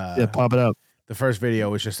 but Yeah, pop it up. the first video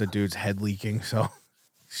was just a dude's head leaking. So,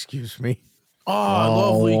 excuse me. Oh, I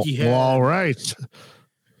love leaky head. Well, all right.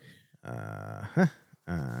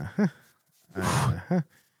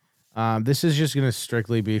 This is just gonna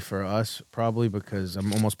strictly be for us, probably because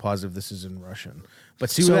I'm almost positive this is in Russian. But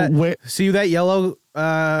see that yellow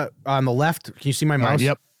on the left? Can you see my mouse?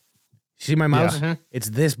 Yep. See my mouse? Yeah. It's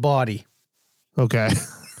this body. Okay.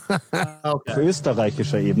 Auf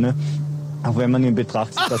österreichischer Ebene, auch wenn man in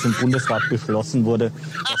Betracht zieht, dass im Bundesrat beschlossen wurde,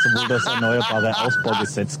 dass sowohl das Erneuerbare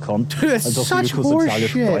Ausbaugesetz kommt, als auch die ökosoziale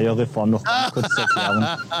Steuerreform. Noch kurz zu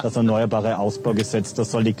erklären, das Erneuerbare Ausbaugesetz,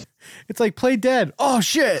 das soll die... It's like play dead. Oh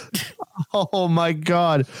shit. Oh my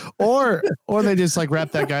god. Or they just like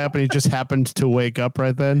wrap that guy up and he just happened to wake up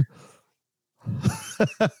right then.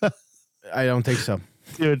 I don't think so.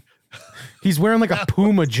 Dude. He's wearing like a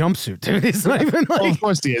Puma jumpsuit, dude. It's not even like... Oh, of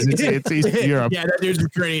course he is. It's East Europe. Yeah, that dude's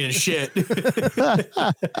Ukrainian as shit. But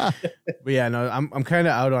yeah, no, I'm kind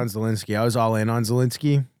of out on Zelensky. I was all in on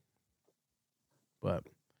Zelensky. But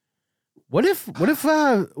what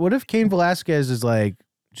if Cain Velasquez is like,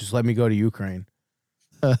 just let me go to Ukraine?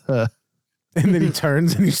 And then he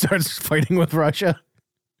turns and he starts fighting with Russia.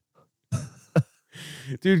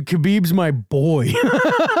 Dude, Khabib's my boy.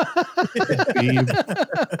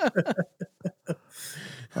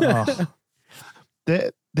 Oh.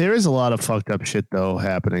 There is a lot of fucked up shit though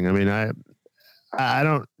happening. I mean, I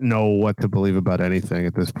don't know what to believe about anything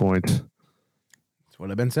at this point. That's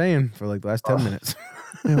what I've been saying for like the last 10 minutes.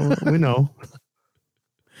 Yeah, we know.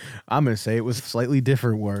 I'm going to say it with slightly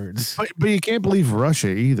different words. But you can't believe Russia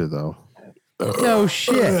either, though. No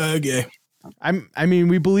shit. Okay. I mean,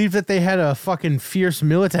 we believe that they had a fucking fierce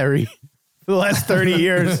military for the last 30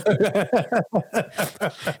 years.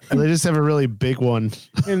 They just have a really big one.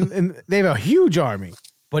 and they have a huge army,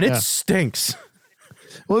 but it stinks.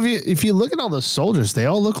 Well, if you look at all the soldiers, they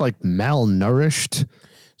all look like malnourished.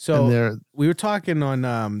 So we were talking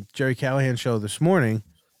on Jerry Callahan's show this morning.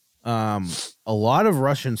 A lot of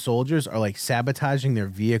Russian soldiers are like sabotaging their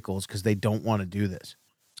vehicles because they don't want to do this.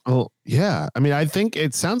 Oh, yeah. I mean, I think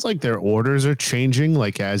it sounds like their orders are changing,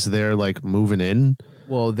 like as they're like moving in.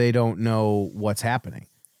 Well, they don't know what's happening.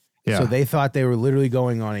 Yeah. So they thought they were literally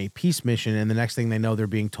going on a peace mission, and the next thing they know, they're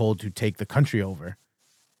being told to take the country over.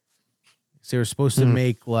 So they were supposed to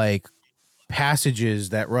make like passages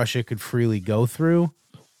that Russia could freely go through.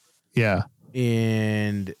 Yeah.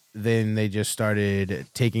 And then they just started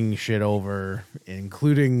taking shit over,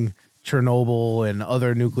 including Chernobyl and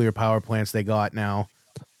other nuclear power plants they got now.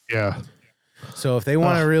 Yeah. So if they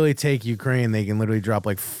want to really take Ukraine, they can literally drop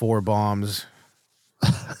like 4 bombs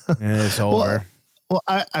and it's over. Well,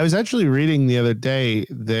 I was actually reading the other day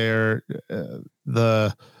the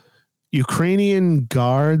Ukrainian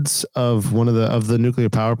guards of one of the nuclear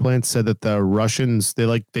power plants said that the Russians,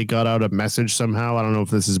 they got out a message somehow. I don't know if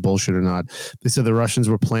this is bullshit or not. They said the Russians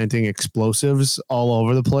were planting explosives all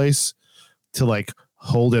over the place to like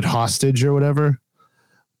hold it hostage or whatever.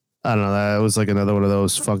 I don't know. That was like another one of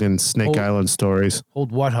those fucking Snake Island stories.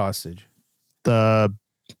 Hold what hostage? The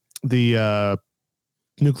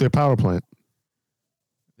nuclear power plant.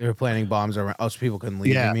 They were planting bombs around. Oh, so people couldn't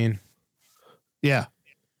leave. Yeah. You mean? Yeah.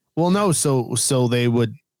 Well, no. So they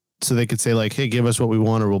could say like, "Hey, give us what we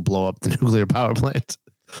want, or we'll blow up the nuclear power plant."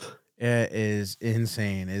 It is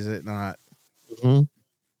insane, is it not? Mm-hmm.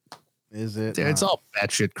 Is it? Yeah, it's all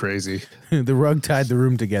batshit crazy. The rug tied the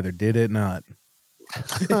room together, did it not?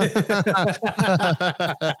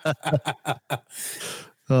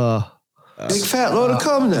 Big fat load of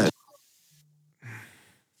cum then.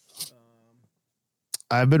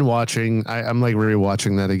 I've been watching. I'm like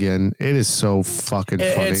rewatching that again. It is so fucking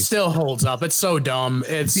funny. It still holds up. It's so dumb.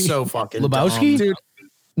 It's so fucking Lebowski? dumb, dude.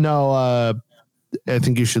 No, I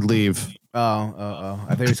think you should leave. Oh.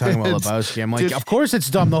 I think you're talking about Lebowski. I'm like, dude, of course it's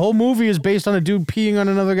dumb. The whole movie is based on a dude peeing on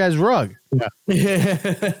another guy's rug. Yeah.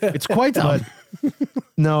 It's quite dumb.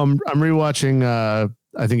 No, I'm rewatching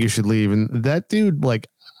I think you should leave. And that dude, like,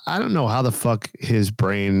 I don't know how the fuck his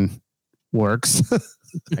brain works.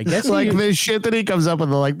 I guess like the shit that he comes up with,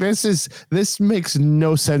 like this makes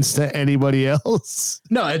no sense to anybody else.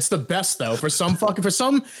 No, it's the best though. For some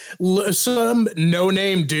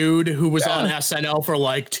no-name dude who was on SNL for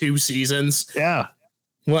like 2 seasons. Yeah,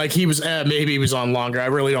 like he was maybe he was on longer. I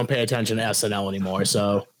really don't pay attention to SNL anymore.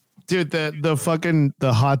 So, dude,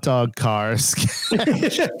 the hot dog cars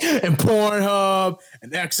and Pornhub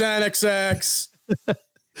and XNXX.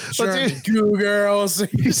 Sure, Goo Girls.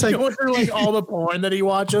 He's like going through like all the porn that he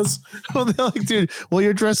watches. Well, they're like, dude, well,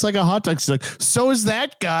 you're dressed like a hot dog. He's like, so is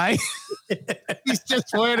that guy. He's just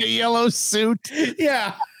wearing a yellow suit.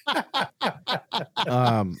 Yeah.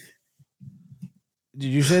 Did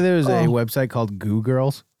you say there was a website called Goo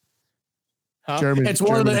Girls? Huh?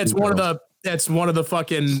 It's one of the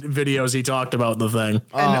fucking videos he talked about in the thing.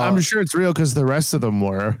 And I'm sure it's real because the rest of them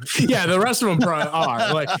were. Yeah, the rest of them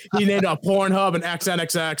are. Like he named a Pornhub and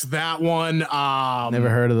XNXX, that one. Never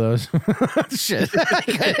heard of those. Shit.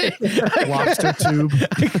 Lobster tube.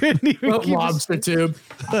 I couldn't even Lobster tube.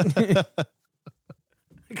 I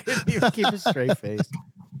couldn't even keep a straight face.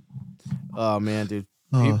 Oh man, dude.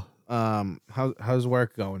 How's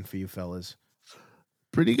work going for you fellas?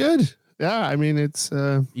 Pretty good. Yeah, I mean it's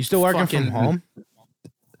you still working from home?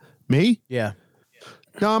 Me? Yeah.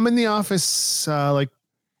 No, I'm in the office like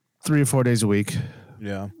 3 or 4 days a week.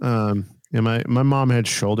 Yeah. My mom had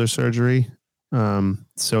shoulder surgery.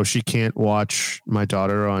 So she can't watch my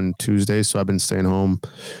daughter on Tuesdays, so I've been staying home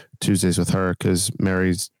Tuesdays with her because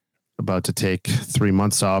Mary's about to take 3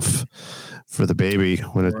 months off for the baby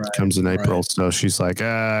when it comes in April. So she's like,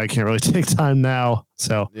 I can't really take time now.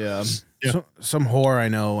 So yeah. So, some whore I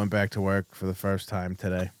know went back to work for the first time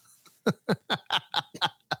today.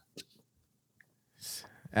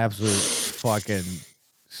 Absolute fucking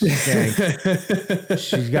skank.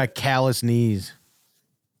 She's got callous knees.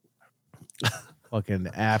 Fucking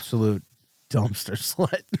absolute dumpster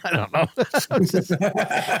slut. I don't know.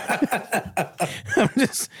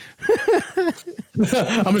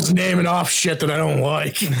 I'm just naming off shit that I don't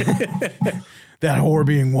like. That whore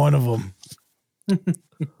being one of them.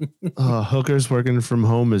 Hookers working from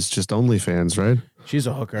home is just OnlyFans, right? She's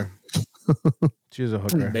a hooker. She's a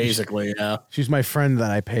hooker. Basically, yeah. She's my friend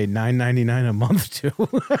that I pay $9.99 a month to.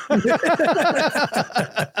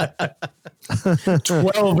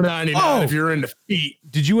 $12.99 if you're into feet.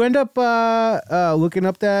 Did you end up looking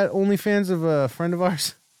up that OnlyFans of a friend of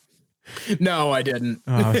ours? No, I didn't.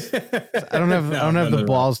 I don't have the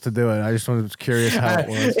balls to do it. I just was curious how it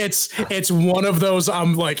was. It's one of those.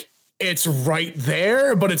 I'm like, it's right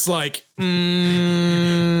there, but it's like, nah.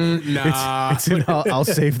 I'll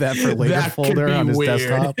save that for later That folder on his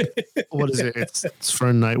desktop. What is it? It's for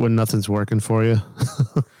a night when nothing's working for you.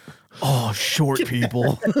 Oh, short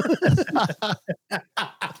people.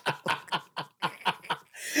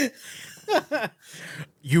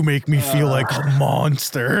 You make me feel like a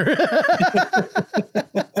monster.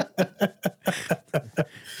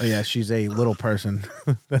 Oh yeah, she's a little person.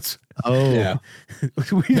 That's yeah.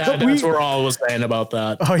 That's what we're all was saying about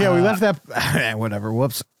that. Oh yeah, we left that. Whatever.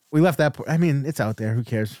 Whoops. We left that. I mean, it's out there. Who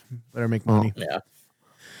cares? Let her make money. Yeah.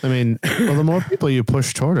 I mean, well, the more people you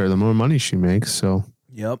push toward her, the more money she makes. So.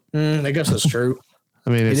 Yep. I guess that's true. I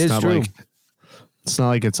mean, it is not true. like it's not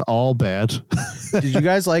like it's all bad. Did you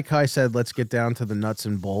guys like how I said let's get down to the nuts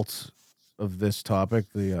and bolts of this topic,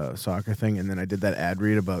 the soccer thing, and then I did that ad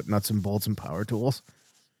read about nuts and bolts and power tools?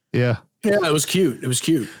 Yeah. Yeah, it was cute. It was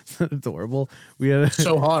cute. Adorable. We had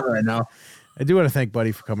so hot right now. I do want to thank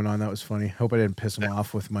Buddy for coming on. That was funny. Hope I didn't piss him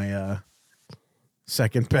off with my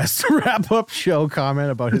second best wrap up show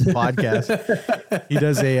comment about his podcast.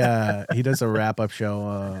 He does a wrap up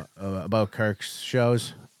show about Kirk's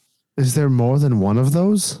shows. Is there more than one of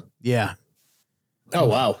those? Yeah. Oh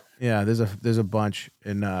wow. Yeah, there's a bunch,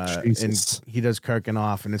 and he does Kirk and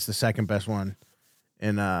Off, and it's the second best one,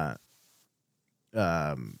 and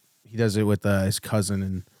he does it with his cousin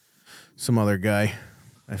and some other guy.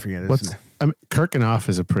 I forget his name. Kirk and Off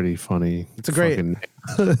is a pretty funny. It's a great.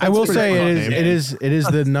 I will say it is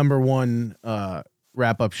the number one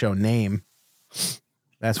wrap up show name.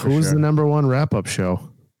 That's for Who's sure. the number one wrap-up show?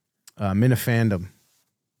 Minifandom.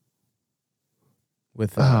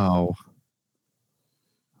 With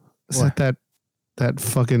Is that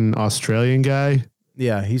fucking Australian guy?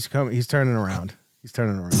 Yeah, he's coming. He's turning around.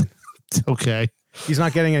 Okay. He's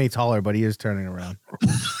not getting any taller, but he is turning around.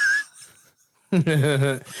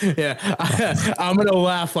 Yeah, I'm gonna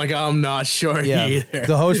laugh like I'm not sure either.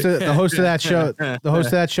 The host of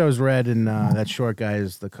that show is Red, and that short guy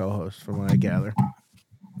is the co-host, from what I gather.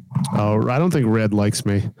 Oh, I don't think Red likes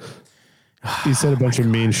me. He said a bunch of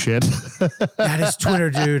mean shit. That is Twitter,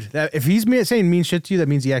 dude. If he's saying mean shit to you, that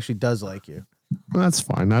means he actually does like you. Well, that's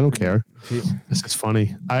fine. I don't care. This is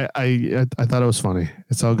funny. I thought it was funny.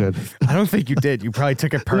 It's all good. I don't think you did. You probably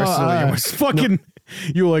took it personally. It was fucking.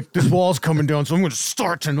 You were like, this wall's coming down, so I'm going to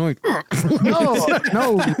start tonight.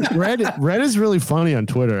 No. Red is really funny on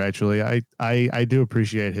Twitter. Actually, I do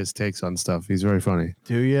appreciate his takes on stuff. He's very funny.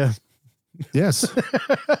 Do you? Yes.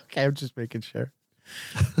 Okay, I'm just making sure.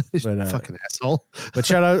 But, fucking asshole. But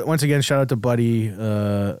shout out to Buddy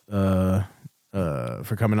for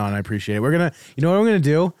coming on. I appreciate it. You know what I'm gonna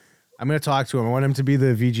do? I'm gonna talk to him. I want him to be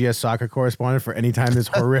the VGS soccer correspondent for any time there's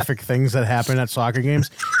horrific things that happen at soccer games,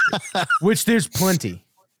 which there's plenty.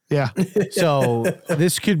 Yeah. So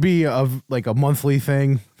this could be a monthly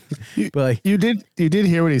thing. But like, you did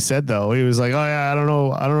hear what he said though. He was like, "Oh yeah, I don't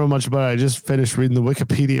know much about it. I just finished reading the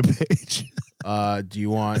Wikipedia page."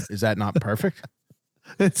 Is that not perfect?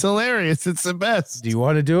 It's hilarious. It's the best. Do you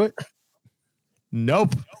want to do it?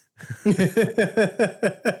 Nope.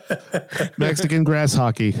 Mexican grass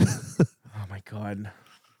hockey. Oh my God.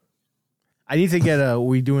 I need to get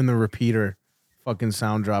we doing the repeater fucking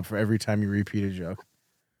sound drop for every time you repeat a joke.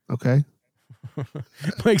 Okay.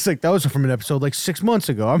 Mike's like, that was from an episode like 6 months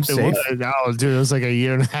ago. I'm safe. No, dude, it was like a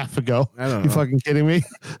year and a half ago. I don't know. You fucking kidding me?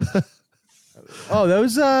 Oh, that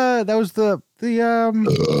was the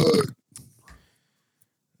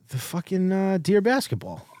fucking Dear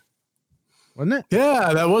Basketball, wasn't it?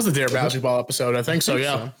 Yeah, that was the Dear Basketball episode. I think so.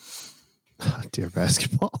 Yeah. Dear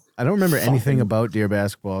Basketball. I don't remember anything about Dear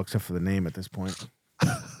Basketball except for the name at this point.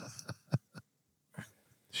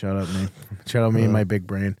 Shout out me and my big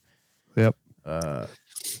brain. Yep.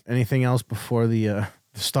 Anything else before the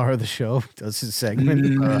star of the show does his segment?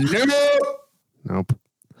 Nope.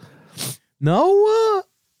 Noah.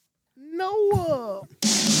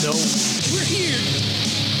 We're here.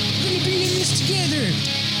 We're gonna be in this together.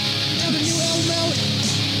 We have a new album out.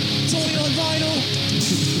 It's only on vinyl.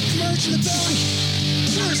 Merch in the back.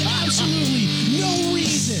 There's absolutely no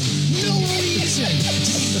reason to be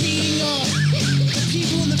beating up the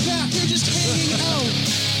people in the back. They're just hanging out.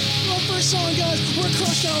 Our first song, guys. We're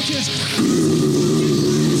Crushed Out Kids.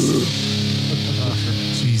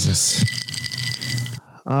 Jesus.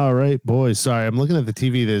 All right, boys. Sorry, I'm looking at the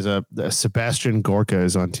TV. There's a Sebastian Gorka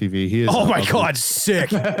is on TV. He is. Oh my God,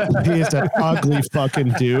 sick. He is an ugly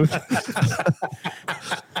fucking dude.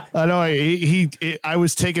 I know. I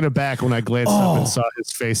was taken aback when I glanced up and saw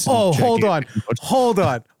his face. Oh, hold on.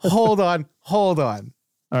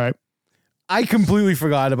 All right. I completely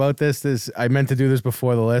forgot about this. I meant to do this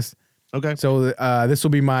before the list. Okay. So this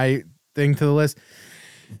will be my thing to the list.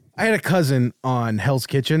 I had a cousin on Hell's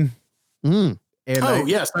Kitchen. Mm. And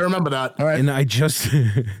yes, I remember that. All right. And I just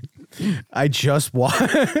watched.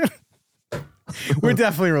 We're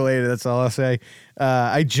definitely related. That's all I'll say.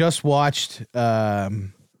 I just watched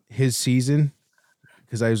his season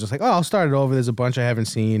because I was just like, I'll start it over. There's a bunch I haven't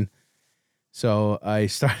seen. So I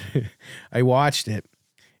watched it,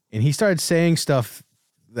 and he started saying stuff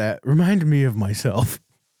that reminded me of myself.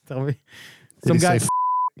 Tell me. Some guy.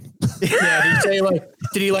 Yeah,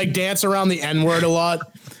 did he dance around the N-word a lot?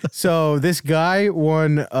 So this guy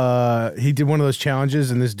won. He did one of those challenges,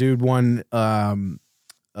 and this dude won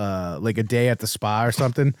like a day at the spa or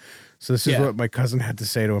something. So this is what my cousin had to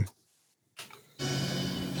say to him.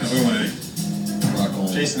 Everyone, Eddie. Rock on.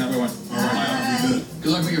 Jason, everyone. All right, I'll be good.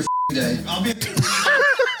 Good luck with your day. I'll be.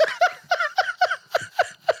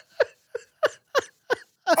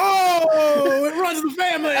 Oh, it runs the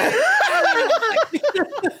family.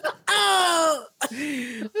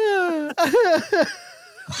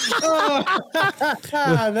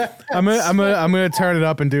 I'm gonna turn it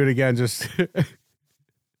up and do it again. Just everyone,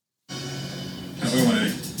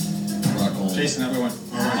 Eddie. Rock on. Jason, everyone.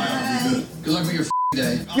 All right, I'll be good. Good luck with your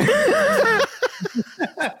day.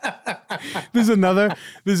 There's another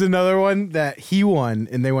one that he won,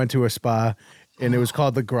 and they went to a spa, and it was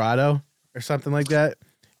called the Grotto or something like that.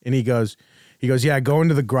 And he goes, yeah, going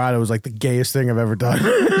to the grotto was like the gayest thing I've ever done.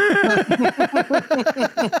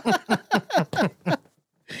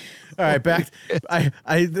 All right, back.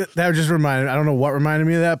 That just reminded. I don't know what reminded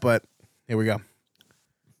me of that, but here we go.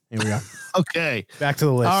 Here we go. Okay. Back to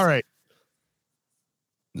the list. All right.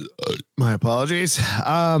 My apologies.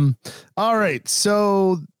 All right.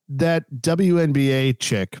 So that WNBA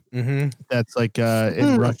chick that's like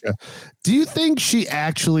in Russia, do you think she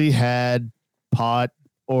actually had pot,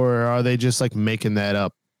 or are they just like making that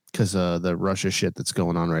up because of the Russia shit that's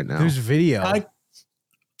going on right now? There's video. Did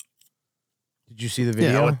you see the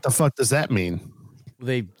video? Yeah, what the fuck does that mean?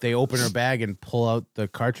 They open her bag and pull out the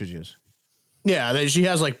cartridges. Yeah, she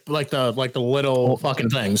has like the little fucking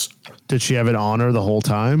things. Did she have it on her the whole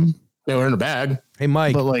time? They were in a bag. Hey,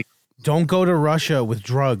 Mike, but like, don't go to Russia with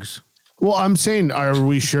drugs. Well, I'm saying, are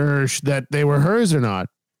we sure that they were hers or not?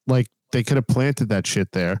 Like, they could have planted that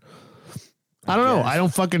shit there. I don't know. I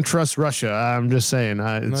don't fucking trust Russia. I'm just saying.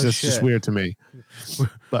 It's just weird to me.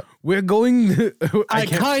 But we're going. I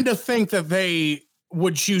kind of think that they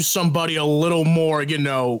would choose somebody a little more,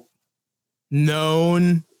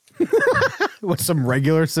 known. What, some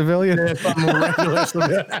regular civilian? Yeah, some regular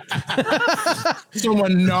civilian.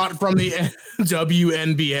 Someone not from the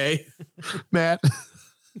WNBA. Matt,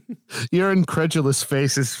 your incredulous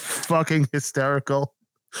face is fucking hysterical.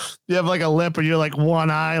 You have like a lip and you're like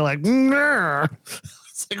one eye, like, Nurr.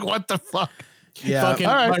 It's like, what the fuck? Yeah. Fucking,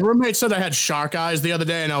 my roommate said I had shark eyes the other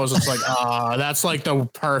day, and I was just like, that's like the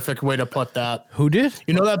perfect way to put that. Who did?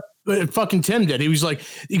 You know that? Fucking Tim did.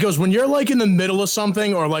 He goes, when you're like in the middle of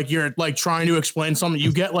something, or like you're like trying to explain something,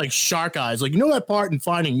 you get like shark eyes. Like, you know that part in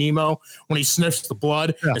Finding Nemo when he sniffs the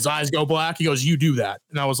blood, his eyes go black? He goes, you do that.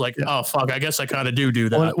 And I was like, oh, fuck, I guess I kind of do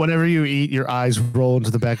that. Whenever you eat, your eyes roll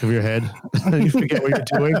into the back of your head and you forget what you're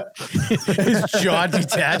doing. His jaw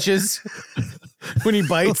detaches when he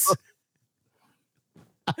bites.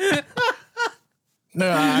 No,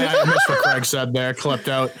 I missed what Craig said there, clipped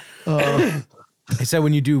out. I said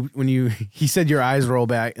he said your eyes roll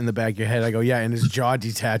back in the back of your head. I go, yeah, and his jaw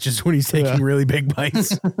detaches when he's taking really big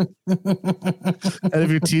bites. And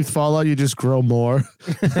if your teeth fall out, you just grow more.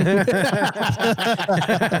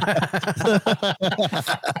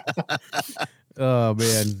 Oh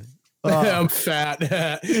man. I'm fat.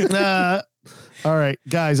 All right,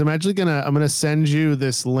 guys, I'm gonna send you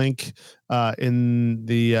this link in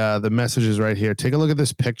the messages right here. Take a look at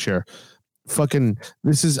this picture. Fucking,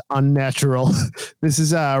 this is unnatural. This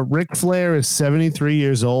is Ric Flair is 73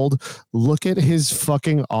 years old. Look at his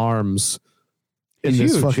fucking arms in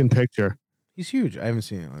this fucking picture. He's huge. I haven't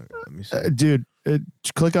seen it. Let me see. Dude,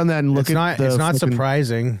 click on that and look at it. It's not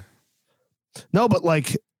surprising. No, but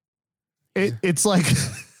like it's like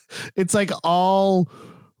it's like all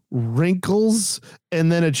wrinkles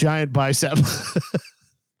and then a giant bicep.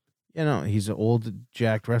 He's an old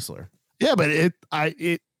jacked wrestler. Yeah, but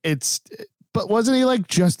but wasn't he like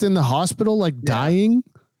just in the hospital, like dying?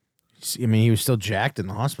 I mean, he was still jacked in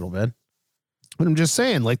the hospital bed. But I'm just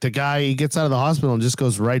saying, like, the guy, he gets out of the hospital and just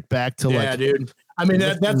goes right back to yeah, dude. I mean,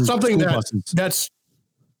 that's something that's.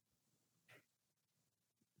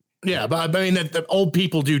 Yeah, but I mean, that old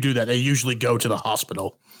people do that. They usually go to the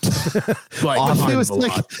hospital.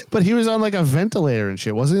 But he was on like a ventilator and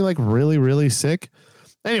shit. Wasn't he like really, really sick?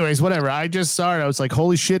 Anyways, whatever. I just saw it. I was like,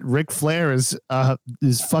 holy shit, Ric Flair is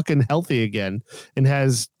fucking healthy again and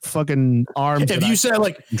has fucking arms. If you said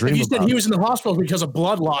he was in the hospital because of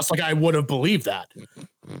blood loss, like I would have believed that.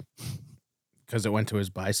 Because it went to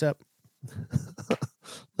his bicep?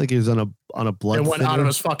 Like he was on a blood. It went out of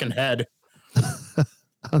his fucking head.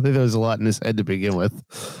 I don't think there was a lot in his head to begin with.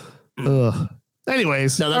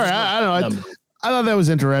 Anyways, all right. I don't know. I thought that was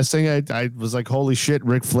interesting. I was like, holy shit,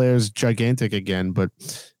 Ric Flair's gigantic again. But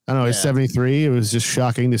I don't know, he's 73. It was just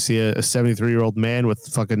shocking to see a 73-year-old man with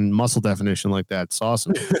fucking muscle definition like that. It's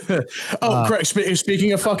awesome. Craig,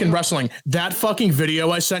 speaking of fucking wrestling, that fucking video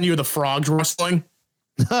I sent you of the frogs wrestling.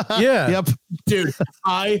 Yeah. Yep. Dude,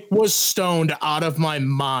 I was stoned out of my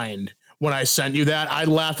mind when I sent you that. I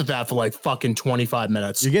laughed at that for like fucking 25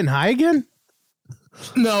 minutes. You're getting high again?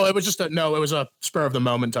 No, it was just it was a spur of the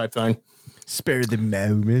moment type thing. Spare the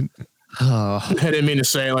moment. Oh. I didn't mean to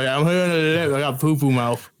say like I got poo-poo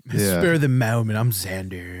mouth. Yeah. Spare the moment. I'm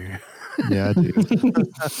Xander. Yeah, dude.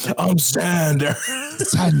 I'm Xander.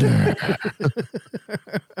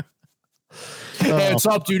 Hey, what's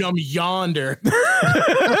up, dude? I'm Yonder.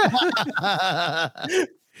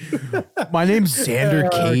 My name's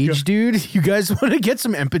Xander Cage, dude. You guys want to get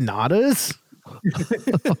some empanadas?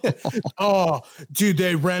 Oh, dude,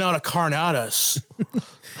 they ran out of carnatas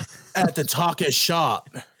at the taco shop.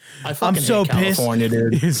 I'm so California,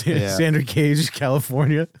 pissed. Dude. Xander Cage,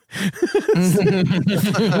 California.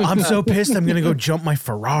 I'm so pissed. I'm gonna go jump my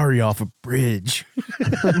Ferrari off a bridge,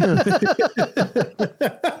 and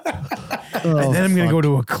then I'm gonna go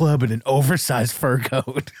to a club in an oversized fur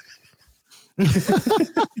coat.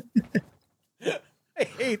 I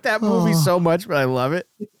hate that movie so much, but I love it.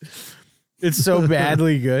 It's so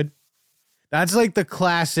badly good. That's like the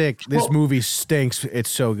classic. This movie stinks. It's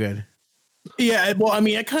so good. Yeah, well, I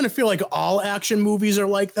mean, I kind of feel like all action movies are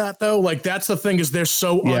like that, though. Like, that's the thing, is they're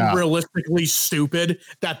so unrealistically stupid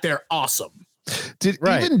that they're awesome.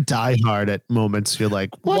 Even Die Hard at moments feel like,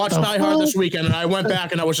 what watched Die Hard this weekend, and I went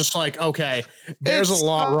back and I was just like, okay, there's a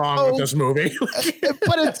lot wrong with this movie.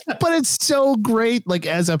 but it's so great, like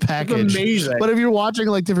as a package. It's amazing. But if you're watching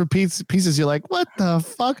like different pieces, you're like, what the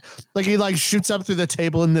fuck? Like he like shoots up through the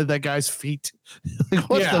table into that guy's feet. Like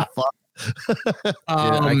what the fuck?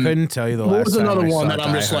 I couldn't tell you the last. What was another time one I that saw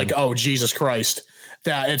I'm Die just Hard. like, oh Jesus Christ,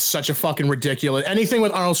 that it's such a fucking ridiculous. Anything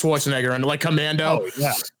with Arnold Schwarzenegger and like Commando,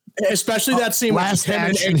 especially that scene with Last him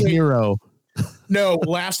Action and Hero. No,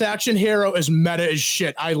 Last Action Hero is meta as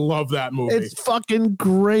shit. I love that movie. It's fucking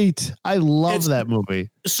great. I love that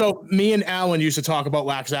movie. So me and Alan used to talk about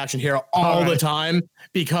Last Action Hero all the time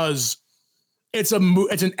because it's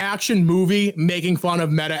an action movie making fun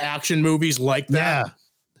of meta action movies like that. Yeah.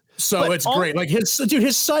 So but it's great. Like his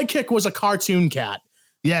sidekick was a cartoon cat.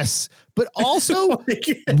 Yes, but also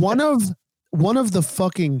one of the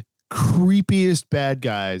fucking creepiest bad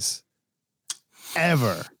guys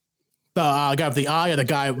ever. The guy with the eye, or the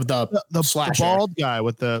guy with the slasher? The bald guy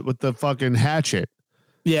with the fucking hatchet.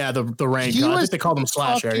 Yeah, the rain. I think they called him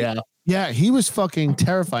Slasher. Yeah, he was fucking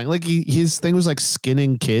terrifying. Like his thing was like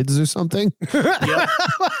skinning kids or something.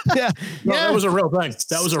 Yeah, that was a real thing.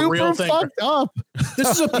 That was a real thing. Fucked up. This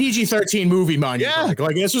is a PG-13 movie, mind you.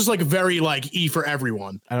 Like this was like very like E for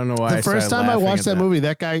everyone. I don't know why. The first time I watched that movie,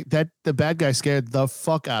 the bad guy scared the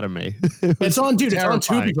fuck out of me. It's on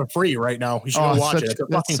Tubi for free right now. You should go watch it.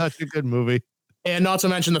 It's such a good movie. And not to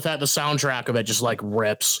mention the fact the soundtrack of it just like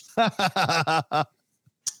rips.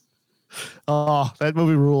 Oh, that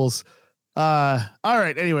movie rules. All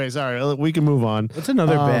right. Anyways, all right. We can move on. What's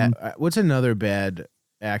another bad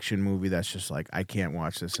action movie that's just like I can't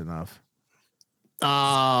watch this enough?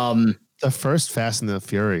 The first Fast and the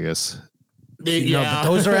Furious. Yeah, but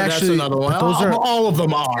those are actually another one. All of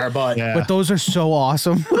them are, but those are so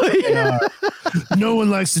awesome. No one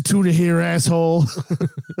likes the tuna here, asshole.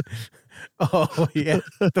 Oh yeah,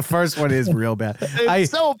 the first one is real bad.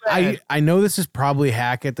 It's so bad. I know this is probably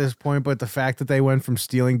hack at this point, but the fact that they went from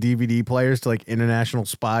stealing DVD players to like international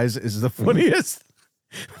spies is the funniest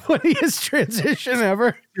transition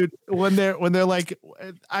ever. Dude, when they're like,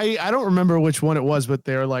 I don't remember which one it was, but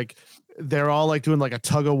they're all like doing like a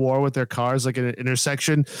tug of war with their cars, like in an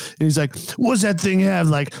intersection. And he's like, "What's that thing have?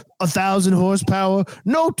 Like 1,000 horsepower?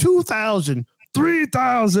 No, 2,000."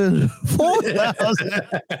 3,000, 4,000.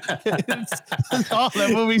 That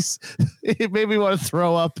movie's, it made me want to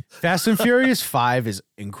throw up. Fast and Furious 5 is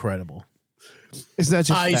incredible. Is that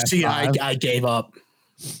just I gave up.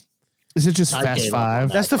 Is it just Fast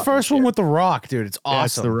 5? That's the first one with The Rock, dude. It's awesome.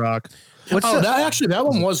 That's The Rock. That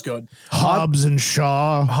one was good. Hobbs and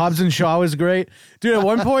Shaw. Hobbs and Shaw was great. Dude, at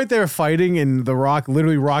one point they were fighting and The Rock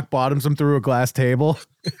literally rock bottoms him through a glass table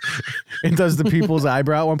and does the people's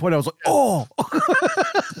eyebrow. At one point I was like, oh.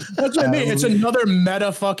 That's what I mean. It's another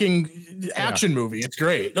meta fucking action movie. It's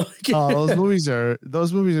great. Those movies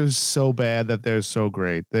are so bad that they're so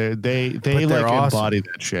great. They like awesome. embody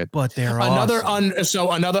that shit. But they're another awesome.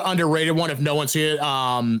 Another underrated one if no one's seen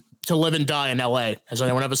it. To Live and Die in LA. Has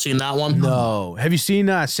anyone ever seen that one? No. Have you seen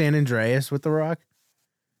San Andreas with The Rock?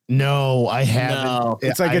 No, I haven't. No.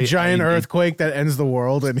 It's like a giant earthquake that ends the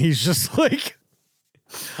world, and he's just like,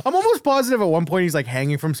 I'm almost positive at one point he's like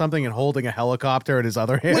hanging from something and holding a helicopter in his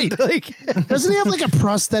other hand. Wait, like, doesn't he have like a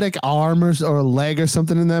prosthetic arm or a leg or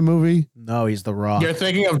something in that movie? No, he's The Rock. You're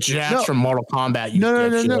thinking of Jax from Mortal Kombat.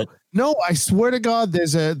 No. No, I swear to God,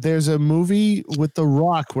 there's a movie with The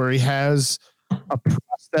Rock where he has a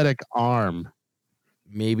prosthetic arm.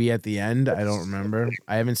 Maybe at the end. I don't remember.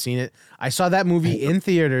 I haven't seen it. I saw that movie in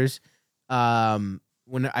theaters. When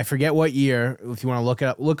I forget what year. If you want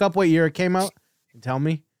to look up what year it came out and tell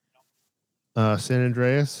me. San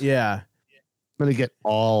Andreas. Yeah. I'm gonna get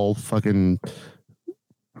all fucking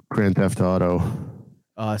Grand Theft Auto.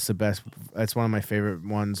 It's the best. That's one of my favorite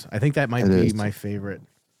ones. I think that might be my favorite.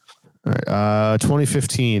 All right.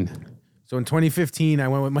 2015. So in 2015, I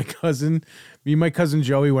went with my cousin. Me and my cousin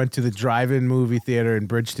Joey went to the drive-in movie theater in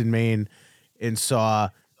Bridgeton, Maine, and saw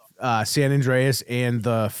San Andreas and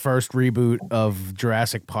the first reboot of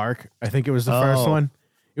Jurassic Park. I think it was the first one.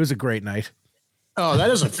 It was a great night. Oh, that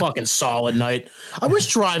is a fucking solid night. I wish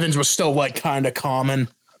drive-ins were still like kind of common.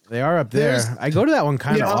 They are up there. I go to that one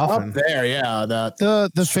kind of often. Up there, yeah.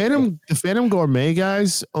 The Phantom Gourmet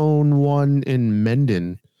guys own one in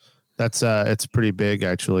Mendon. That's it's pretty big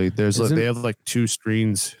actually. They have like 2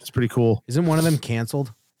 screens. It's pretty cool. Isn't one of them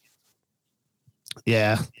canceled?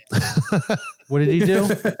 Yeah. What did he do?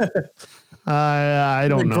 I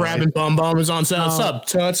don't know. Grabbing bombs on sub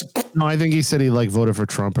tuts. No, I think he said he like voted for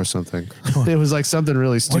Trump or something. It was like something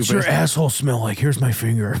really stupid. What's your asshole smell like? Here's my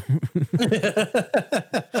finger.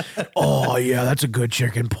 Oh yeah, that's a good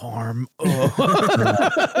chicken parm.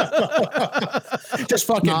 Just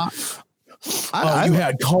fucking. You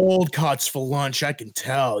had cold cuts for lunch. I can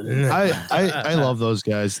tell. I love those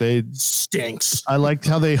guys. They stinks. I liked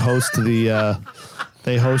how they host the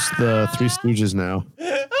Three Stooges now.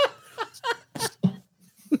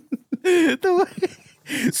 The way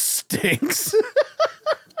stinks.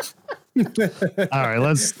 All right,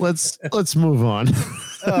 let's move on.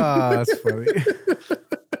 Oh, that's funny.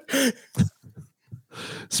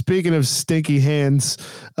 Speaking of stinky hands,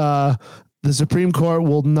 the Supreme Court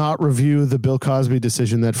will not review the Bill Cosby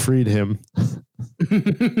decision that freed him.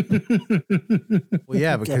 Well,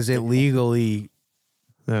 yeah, because it legally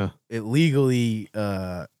had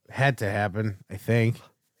to happen, I think.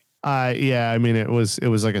 Yeah, I mean it was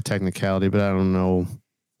like a technicality, but I don't know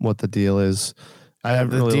what the deal is.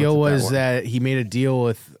 The deal was that he made a deal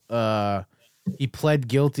with he pled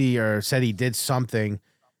guilty or said he did something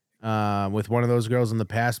with one of those girls in the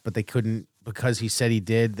past, but they couldn't, because he said he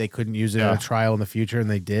did, they couldn't use it in a trial in the future, and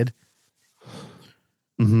they did.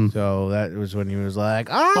 Mm-hmm. So that was when he was like,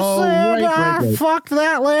 I fucked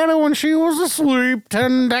that lady when she was asleep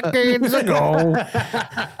 10 decades ago.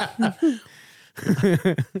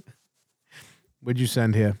 What'd you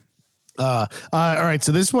send here? All right,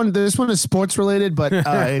 so this one is sports related, but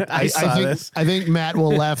I think Matt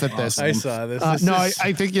will laugh at this. I saw this.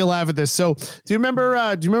 I think you'll laugh at this. So, do you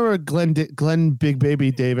remember Glenn Big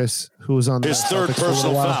Baby Davis, who was on his third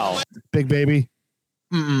personal foul? Big Baby.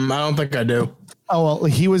 I don't think I do. Oh well,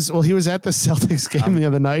 he was at the Celtics game the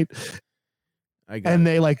other night, and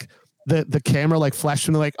they like the camera like flashed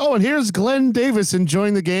and they're like, oh, and here's Glenn Davis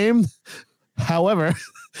enjoying the game. However,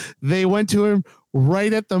 they went to him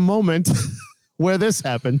right at the moment where this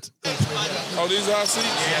happened. Oh, these are our seats?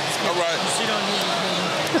 All right.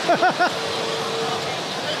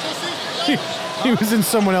 He was in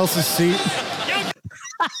someone else's seat.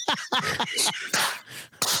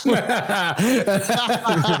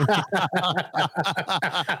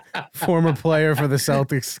 Former player for the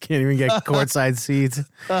Celtics can't even get courtside seats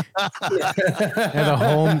at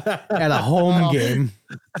a home game.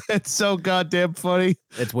 It's so goddamn funny.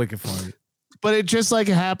 It's wicked funny. But it just like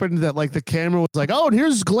happened that like the camera was like, oh, and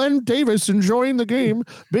here's Glenn Davis enjoying the game.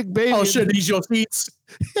 Big Baby. Oh shit, these your seats.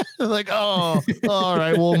 Like, oh, all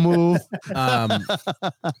right, we'll move.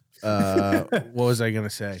 What was I gonna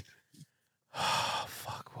say? Oh,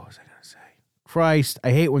 fuck, what was I gonna say? Christ,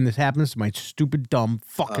 I hate when this happens to my stupid, dumb,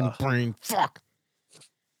 fucking brain. Fuck.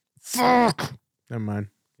 Never mind.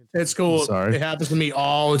 It's cool. Sorry. It happens to me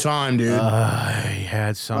all the time, dude. I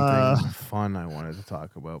had something fun I wanted to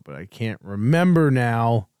talk about, but I can't remember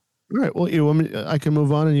now. All right. Well, you want me? I can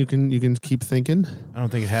move on, and you can keep thinking. I don't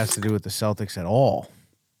think it has to do with the Celtics at all.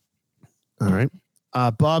 All right.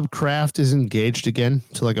 Bob Kraft is engaged again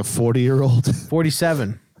to like a 40-year-old.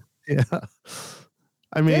 47. Yeah.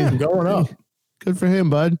 I mean, going up. Good for him,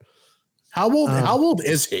 bud. How old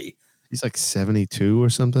is he? He's like 72 or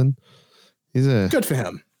something. Good for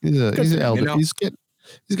him. He's an elder. You know? He's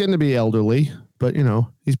getting to be elderly, but you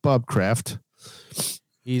know, he's Bob Kraft.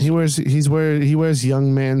 He wears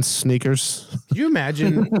young man sneakers. Could you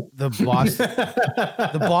imagine the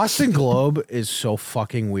Boston Globe is so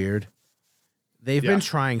fucking weird. They've been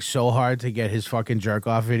trying so hard to get his fucking jerk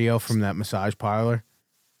off video from that massage parlor.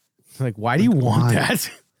 Like, why do you want that?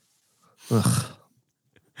 Ugh.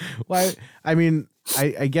 Why? I mean,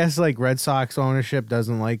 I guess like Red Sox ownership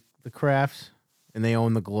doesn't like the Crafts, and they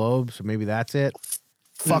own the Globe, so maybe that's it.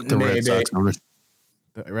 Fuck the Red Sox ownership.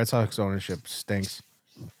 The Red Sox ownership stinks.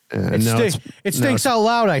 It stinks out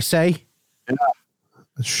loud, I say. Yeah,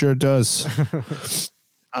 it sure does.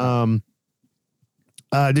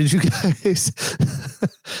 Did you guys?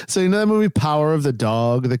 So you know that movie Power of the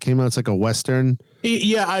Dog that came out? It's like a Western.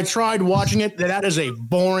 Yeah, I tried watching it. That is a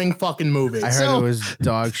boring fucking movie. I heard it was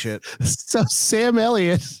dog shit. So Sam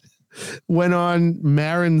Elliott went on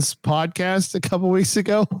Maron's podcast a couple weeks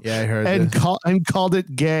ago. Yeah, I heard and called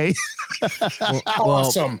it gay.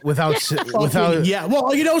 Awesome. Without yeah.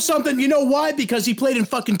 Well, you know something. You know why? Because he played in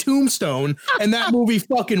fucking Tombstone, and that movie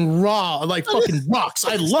fucking fucking rocks.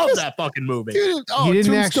 I love that fucking movie. Dude, he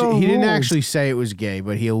didn't actually say it was gay,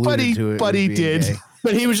 but he alluded to it. But he did. Gay.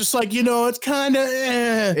 But he was just like, it's kind of.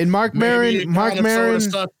 And Mark Maron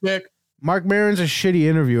Mark Maron's a shitty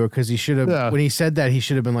interviewer because he should have, when he said that, he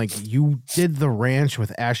should have been like, you did The Ranch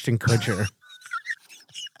with Ashton Kutcher.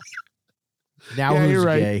 Now who's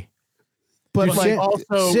gay? But Dude, like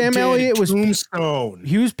also Sam Elliott was Tombstone.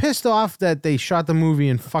 He was pissed off that they shot the movie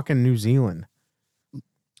in fucking New Zealand.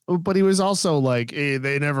 But he was also like, hey,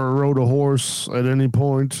 they never rode a horse at any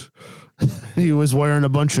point. He was wearing a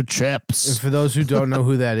bunch of chaps. And for those who don't know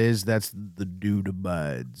who that is, that's the dude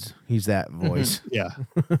Buds. He's that voice. Yeah.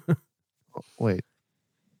 Wait.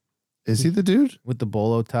 Is he the dude? With the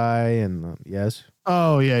bolo tie and yes.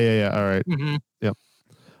 Oh, yeah. All right. Mm-hmm. Yep.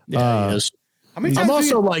 Yeah, he is. I'm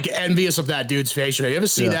also like envious of that dude's facial hair. You ever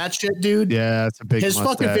see that shit, dude? Yeah, it's a big His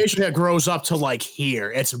mustache. fucking facial hair grows up to like here.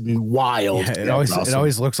 It's wild. Yeah, it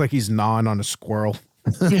always looks like he's gnawing on a squirrel.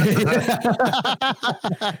 It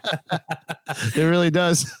really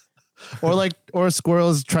does. Or a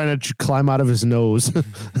squirrel is trying to climb out of his nose. One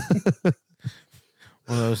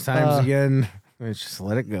of those times again. Let's just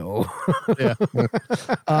let it go. Yeah.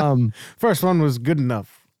 First one was good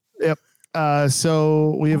enough. Yep.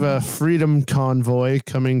 So we have a freedom convoy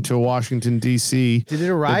coming to Washington, D.C. Did it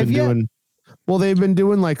arrive yet? They've been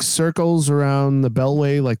doing like circles around the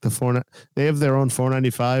Beltway, like they have their own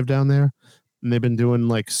 495 down there, and they've been doing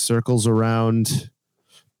like circles around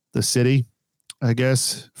the city, I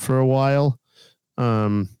guess, for a while.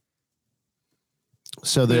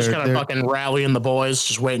 So they're just kind of fucking rallying the boys,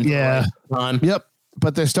 just waiting. Yeah. For time. Yep.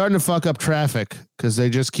 But they're starting to fuck up traffic because they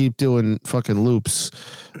just keep doing fucking loops.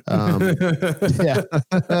 Yeah.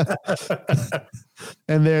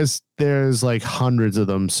 And there's like hundreds of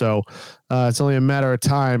them. So it's only a matter of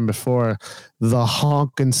time before the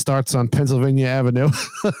honking starts on Pennsylvania Avenue.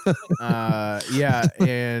 Yeah.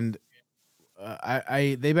 And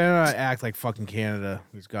they better not act like fucking Canada,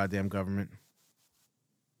 this goddamn government.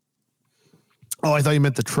 Oh, I thought you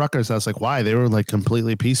meant the truckers. I was like, why? They were like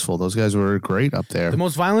completely peaceful. Those guys were great up there. The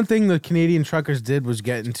most violent thing the Canadian truckers did was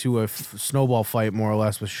get into a snowball fight, more or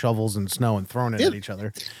less, with shovels and snow and throwing it at each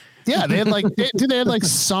other. Yeah, they had like they had like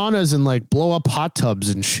saunas and like blow up hot tubs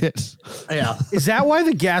and shit. Yeah. Is that why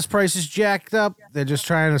the gas prices jacked up? They're just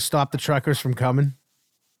trying to stop the truckers from coming.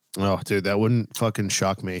 Oh, dude, that wouldn't fucking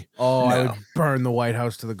shock me. Oh, no. I would burn the White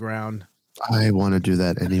House to the ground. I want to do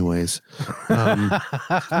that anyways.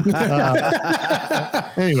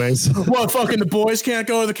 Anyways. What, fucking the boys can't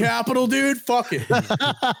go to the Capitol, dude? Fuck it.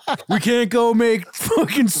 We can't go make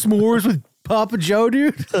fucking s'mores with Papa Joe,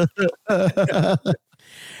 dude?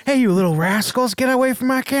 Hey, you little rascals, get away from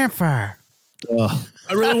my campfire.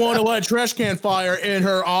 I really want to light a trash can fire in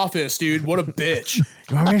her office, dude. What a bitch.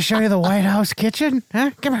 You want me to show you the White House kitchen?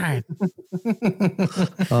 Huh? Come on.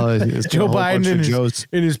 Joe Biden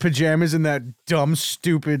in his pajamas and that dumb,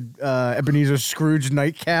 stupid Ebenezer Scrooge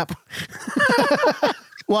nightcap.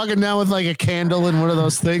 Walking down with like a candle and one of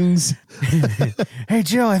those things. Hey,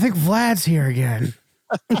 Joe, I think Vlad's here again.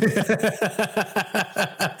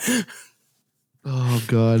 Oh,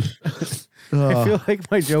 God. I feel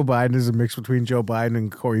like my Joe Biden is a mix between Joe Biden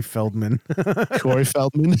and Corey Feldman. Corey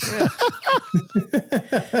Feldman?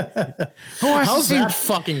 How's that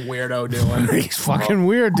fucking weirdo doing? He's fucking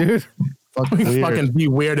weird, dude. Fucking the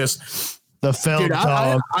weirdest. The Feld dude,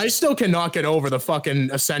 dog. I still cannot get over the fucking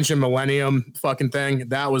Ascension Millennium fucking thing.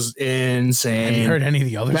 That was insane. Have you heard any of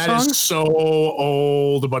the other songs? That is so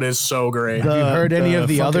old, but it's so great. Have you heard any of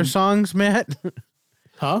the other songs, Matt?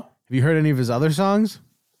 Huh? Have you heard any of his other songs?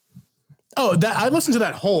 Oh, I listened to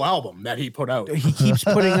that whole album that he put out. He keeps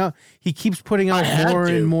putting out. He keeps putting out more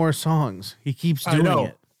and more songs. He keeps doing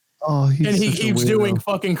it. Oh, and he keeps doing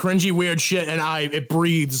fucking cringy, weird shit, and it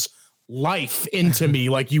breathes life into me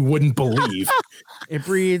like you wouldn't believe. It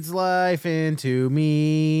breathes life into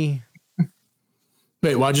me.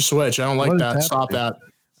 Wait, why'd you switch? I don't like that. Stop that.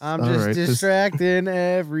 I'm just distracting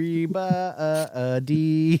everybody.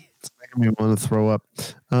 It's making me want to throw up.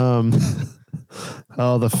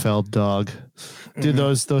 Oh, the Feld dog. Dude,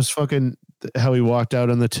 those fucking, how he walked out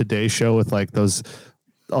on the Today Show with like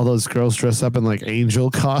all those girls dressed up in like angel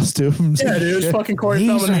costumes. Yeah, dude, it's fucking Corey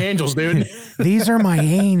Feldman and the Angels, dude. These are my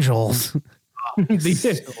angels.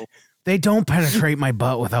 They don't penetrate my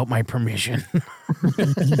butt without my permission.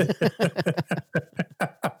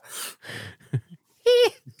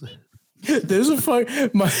 There's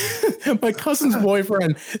my cousin's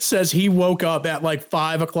boyfriend says he woke up at like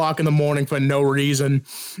 5 o'clock in the morning for no reason,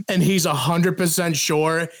 and he's 100%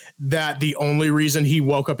 sure that the only reason he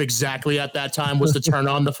woke up exactly at that time was to turn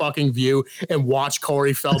on the fucking View and watch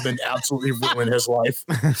Corey Feldman absolutely ruin his life.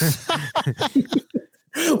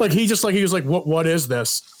 Like he was like, what is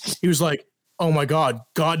this? He was like, oh my God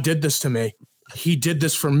did this to me. He did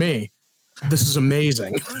this for me. This is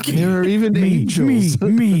amazing. There are even angels.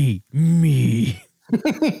 Me.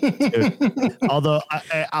 Dude. Although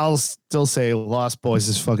I'll still say Lost Boys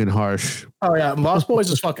is fucking harsh. Oh yeah, Lost Boys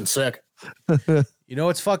is fucking sick. You know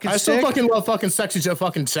what's fucking I sick? still fucking love fucking Sexy Joe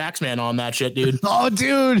fucking Saxman on that shit, dude. Oh,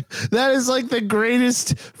 dude, that is like the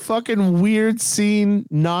greatest fucking weird scene,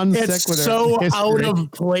 non sequitur. It's so out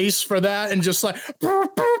of place for that, and just like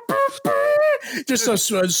just a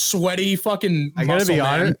sweaty fucking. I gotta be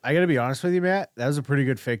honest. I gotta be honest with you, Matt. That was a pretty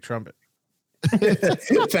good fake trumpet.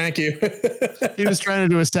 Thank you. He was trying to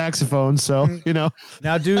do a saxophone, so you know.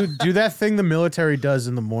 Now, do that thing the military does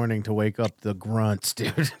in the morning to wake up the grunts,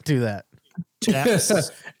 dude. Do that.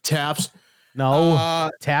 Taps.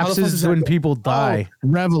 No, taps is when people die.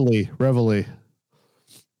 Reveille. Yeah,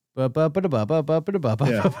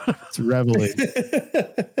 It's reveille.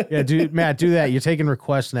 Yeah, dude, Matt, do that. You're taking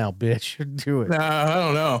requests now, bitch. Do it. I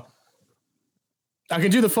don't know. I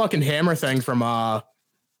can do the fucking hammer thing from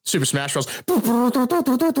Super Smash Bros.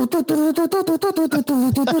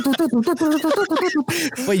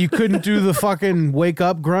 But you couldn't do the fucking wake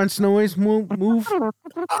up grunts noise move.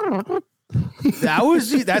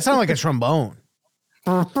 That sounded like a trombone.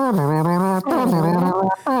 No,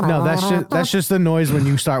 that's just the noise when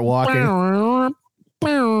you start walking.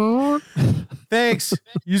 Thanks.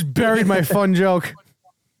 You just buried my fun joke.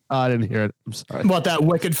 Oh, I didn't hear it. I'm sorry. What, that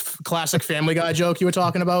wicked classic Family Guy joke you were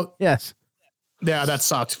talking about? Yes. Yeah, that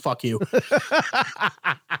sucked. Fuck you.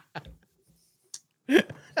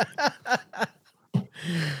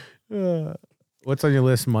 What's on your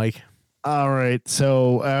list, Mike? All right.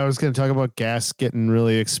 So I was going to talk about gas getting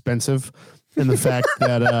really expensive and the fact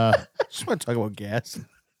that I just want to talk about gas.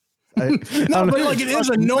 No, but like it is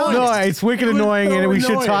annoying. No, it's wicked annoying, so and we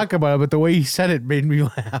should annoying. talk about it. But the way he said it made me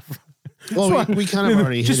laugh. well, we kind of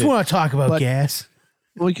already just hit want to talk about but- gas. it.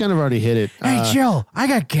 We kind of already hit it. Hey, Jill, I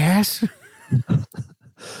got gas.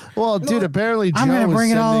 Well, dude, apparently I'm Joe gonna was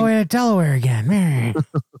bring it all the sending- way to Delaware again.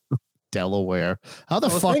 Delaware. How the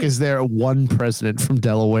Well, fuck thank- is there one president from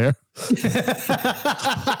Delaware? What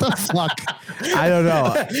the fuck? I don't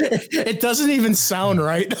know. It doesn't even sound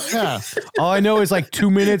right. Yeah. All I know is like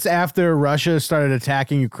 2 minutes after Russia started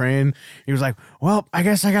attacking Ukraine, he was like, "Well, I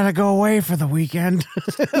guess I gotta go away for the weekend,"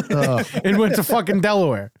 and went to fucking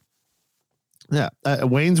Delaware. Yeah.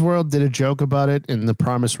 Wayne's World did a joke about it, and The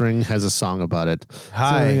Promise Ring has a song about it. That's the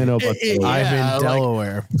only thing I know about Delaware. I'm Yeah, in like-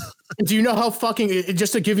 Delaware. Do you know how fucking,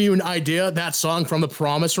 just to give you an idea, that song from The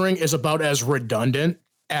Promise Ring is about as redundant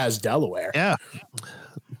as Delaware. Yeah.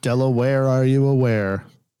 Delaware, are you aware?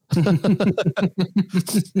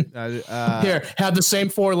 Here, have the same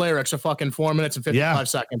 4 lyrics of fucking 4 minutes and 55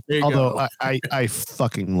 seconds. There you Although go. I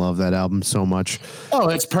fucking love that album so much. Oh,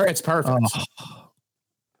 it's perfect.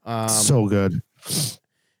 So good.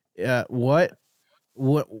 Yeah,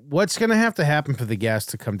 what's gonna have to happen for the gas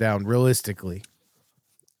to come down realistically?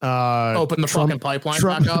 Open the fucking pipeline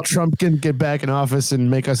back up. Trump can get back in office and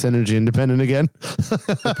make us energy independent again.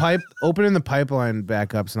 Opening the pipeline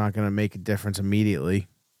back up's not gonna make a difference immediately.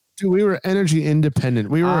 Dude, we were energy independent.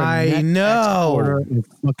 We were I a net know. exporter of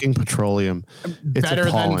fucking petroleum. It's Better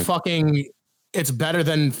appalling. than fucking. It's better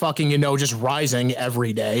than fucking, just rising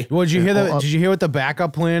every day. Well, did you hear that? Did you hear what the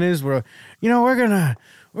backup plan is? We're gonna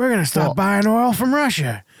stop buying oil from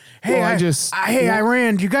Russia. Hey, Well, hey,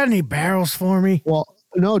 Iran, you got any barrels for me? Well,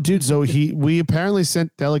 no, dude. So we apparently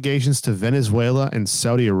sent delegations to Venezuela and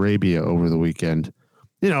Saudi Arabia over the weekend.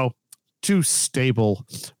 2 stable,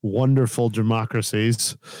 wonderful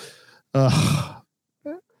democracies.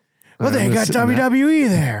 Well, they got WWE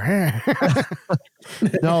there.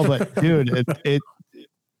 No, but dude,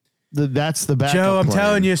 that's the backup Joe, I'm plan.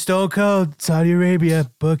 telling you, Stone Cold, Saudi Arabia,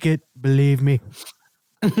 book it. Believe me.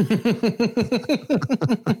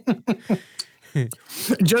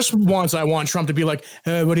 Just once, I want Trump to be like,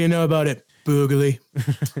 "Hey, what do you know about it, Boogly?"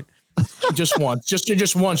 Just once,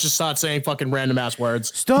 just once, just start saying fucking random ass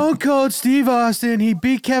words. Stone Cold Steve Austin, he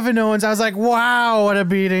beat Kevin Owens. I was like, wow, what a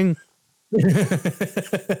beating.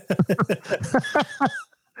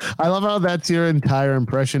 I love how that's your entire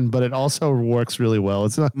impression, but it also works really well.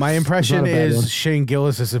 It's not My impression it's not a bad one. is Shane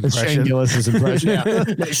Gillis's It's impression. Shane Gillis's impression.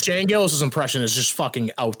 Yeah, Shane Gillis' impression is just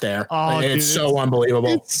fucking out there. Oh, It's dude, so unbelievable.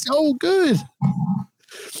 It's so good.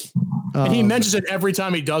 And he mentions it every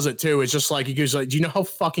time he does it too. It's just like he goes like, "Do you know how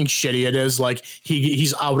fucking shitty it is? Like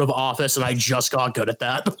he's out of office, and I just got good at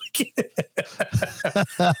that."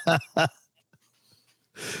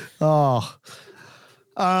 Oh,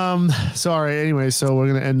 sorry. Anyway, so we're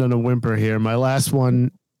gonna end on a whimper here. My last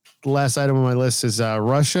one, the last item on my list is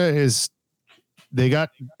Russia they got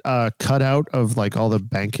cut out of like all the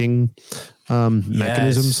banking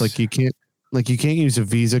mechanisms. Like you can't Like you can't use a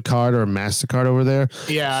Visa card or a MasterCard over there.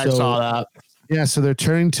 Yeah, I saw that. Yeah, so they're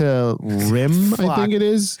turning to RIM, I think it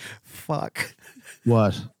is. Fuck.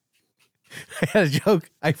 What? I had a joke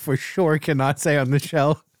I for sure cannot say on the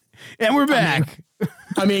show. And we're back.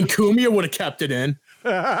 I mean Cumia would have kept it in.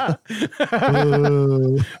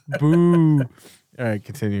 Boo. All right,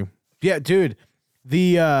 continue. Yeah, dude.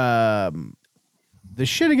 The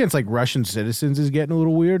shit against like Russian citizens is getting a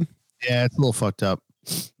little weird. Yeah, it's a little fucked up.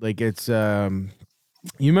 Like it's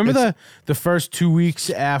you remember the first 2 weeks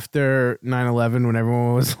after 9/11 when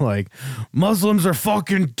everyone was like, Muslims are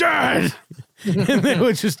fucking dead, and they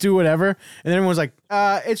would just do whatever, and then everyone was like,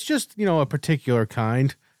 it's just a particular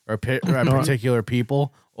kind or a particular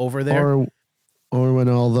people over there, or when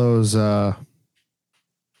all those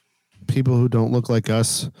people who don't look like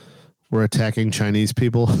us were attacking Chinese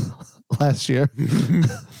people last year.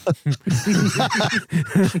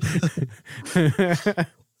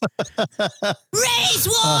 Race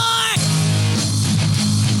war!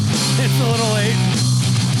 It's a little late.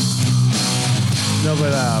 No,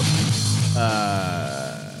 but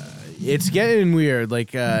it's getting weird.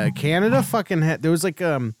 Like Canada fucking had, there was like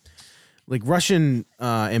Russian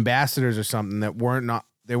ambassadors or something that weren't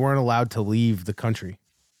allowed to leave the country.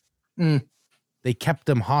 They kept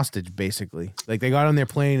them hostage, basically. Like they got on their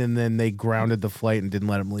plane and then they grounded the flight and didn't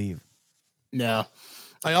let them leave. Yeah.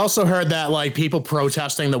 I also heard that like people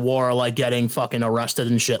protesting the war are like getting fucking arrested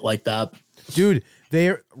and shit like that. Dude,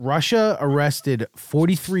 Russia arrested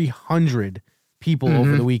 4,300 people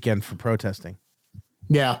over the weekend for protesting.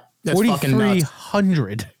 Yeah. That's fucking nuts.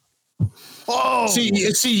 4,300. Oh, see,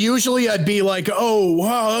 usually I'd be like, oh,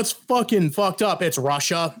 wow, that's fucking fucked up. It's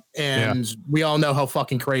Russia. And we all know how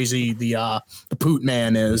fucking crazy the Putin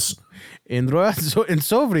man is. In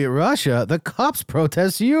Soviet Russia, the cops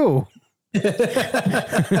protest you.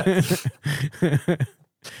 It's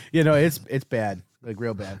bad, like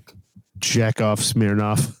real bad. Jack off,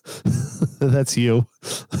 Smirnoff. That's you.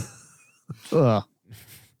 Ugh.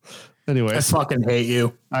 Anyway, I fucking hate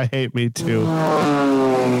you. I hate me too.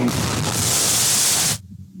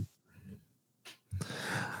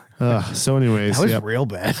 So anyways, that was real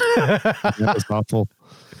bad. That was awful.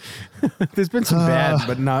 There's been some bad,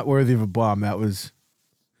 but not worthy of a bomb. That was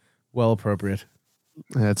well appropriate.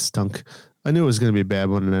 That stunk. I knew it was going to be a bad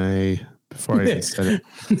one before I even said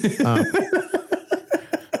it.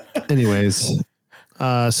 Anyways,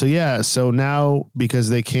 so now because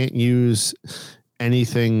they can't use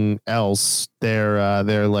anything else,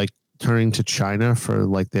 they're like turning to China for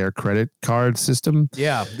like their credit card system.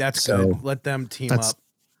 Yeah, that's good. Let them team up.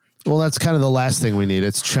 Well, that's kind of the last thing we need.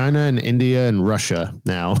 It's China and India and Russia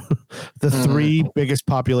now, the three biggest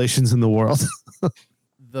populations in the world.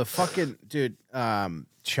 The fucking dude,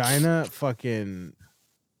 China fucking,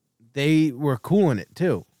 they were cool in it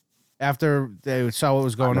too. After they saw what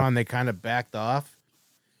was going on, they kind of backed off,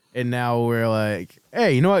 and now we're like,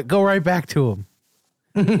 hey, you know what? Go right back to them.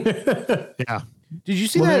 Yeah. Did you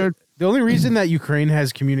see that? The only reason that Ukraine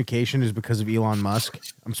has communication is because of Elon Musk.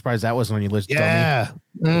 I'm surprised that wasn't on your list. Yeah.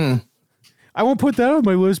 I won't put that on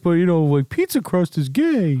my list, but like pizza crust is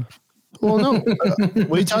gay. Well, no,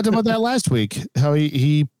 we talked about that last week. How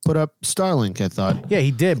he put up Starlink. I thought. Yeah,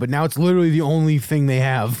 he did, but now it's literally the only thing they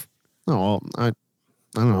have. Oh, well, I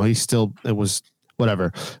don't know. It was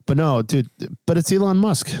whatever. But no, dude. But it's Elon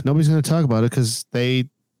Musk. Nobody's going to talk about it because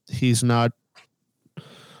he's not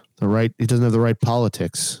the right. He doesn't have the right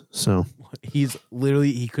politics. So he's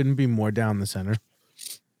literally, he couldn't be more down the center.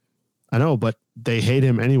 I know, but they hate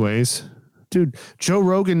him anyways. Dude, Joe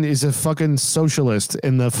Rogan is a fucking socialist,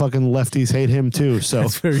 and the fucking lefties hate him too. So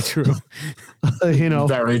that's very true.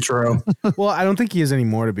 Very true. Well, I don't think he is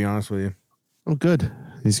anymore, to be honest with you. Oh, good.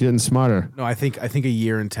 He's getting smarter. No, I think a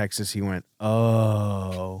year in Texas, he went,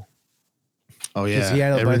 oh yeah. He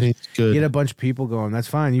had a bunch of people going, that's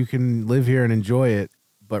fine. You can live here and enjoy it,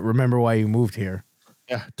 but remember why you moved here.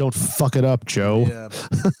 Yeah, don't fuck it up, Joe. Yeah.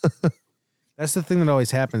 That's the thing that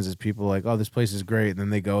always happens is people are like, oh, this place is great. And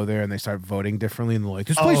then they go there and they start voting differently. And they're like,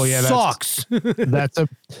 this place sucks. That's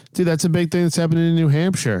a big thing that's happening in New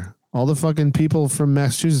Hampshire. All the fucking people from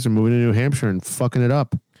Massachusetts are moving to New Hampshire and fucking it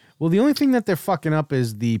up. Well, the only thing that they're fucking up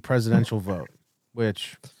is the presidential vote,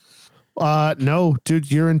 which. No,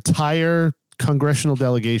 dude, your entire congressional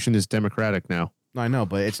delegation is Democratic now. I know,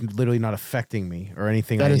 but it's literally not affecting me or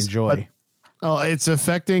anything I enjoy. It's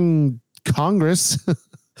affecting Congress.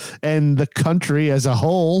 And the country as a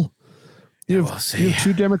whole. You have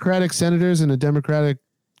 2 Democratic senators and a Democratic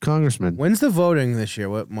congressman. When's the voting this year?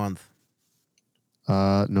 What month?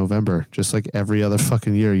 November, just like every other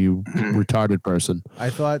fucking year, you retarded person. I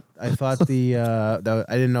thought I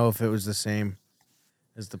didn't know if it was the same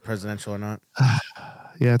Is the presidential or not?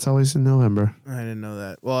 Yeah, it's always in November. I didn't know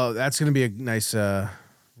that. Well, that's going to be a nice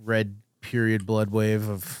red period blood wave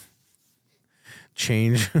of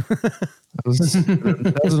change.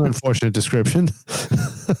 that was an unfortunate description.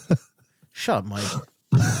 Shut up, Mike.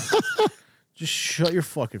 Just shut your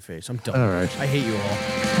fucking face. I'm done. All right. I hate you all.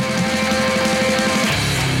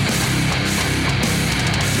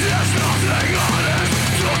 There's nothing on it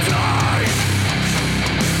today.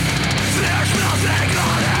 There's nothing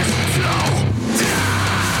on it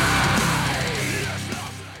today.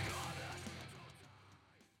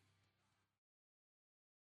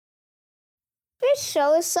 This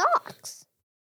show sucks.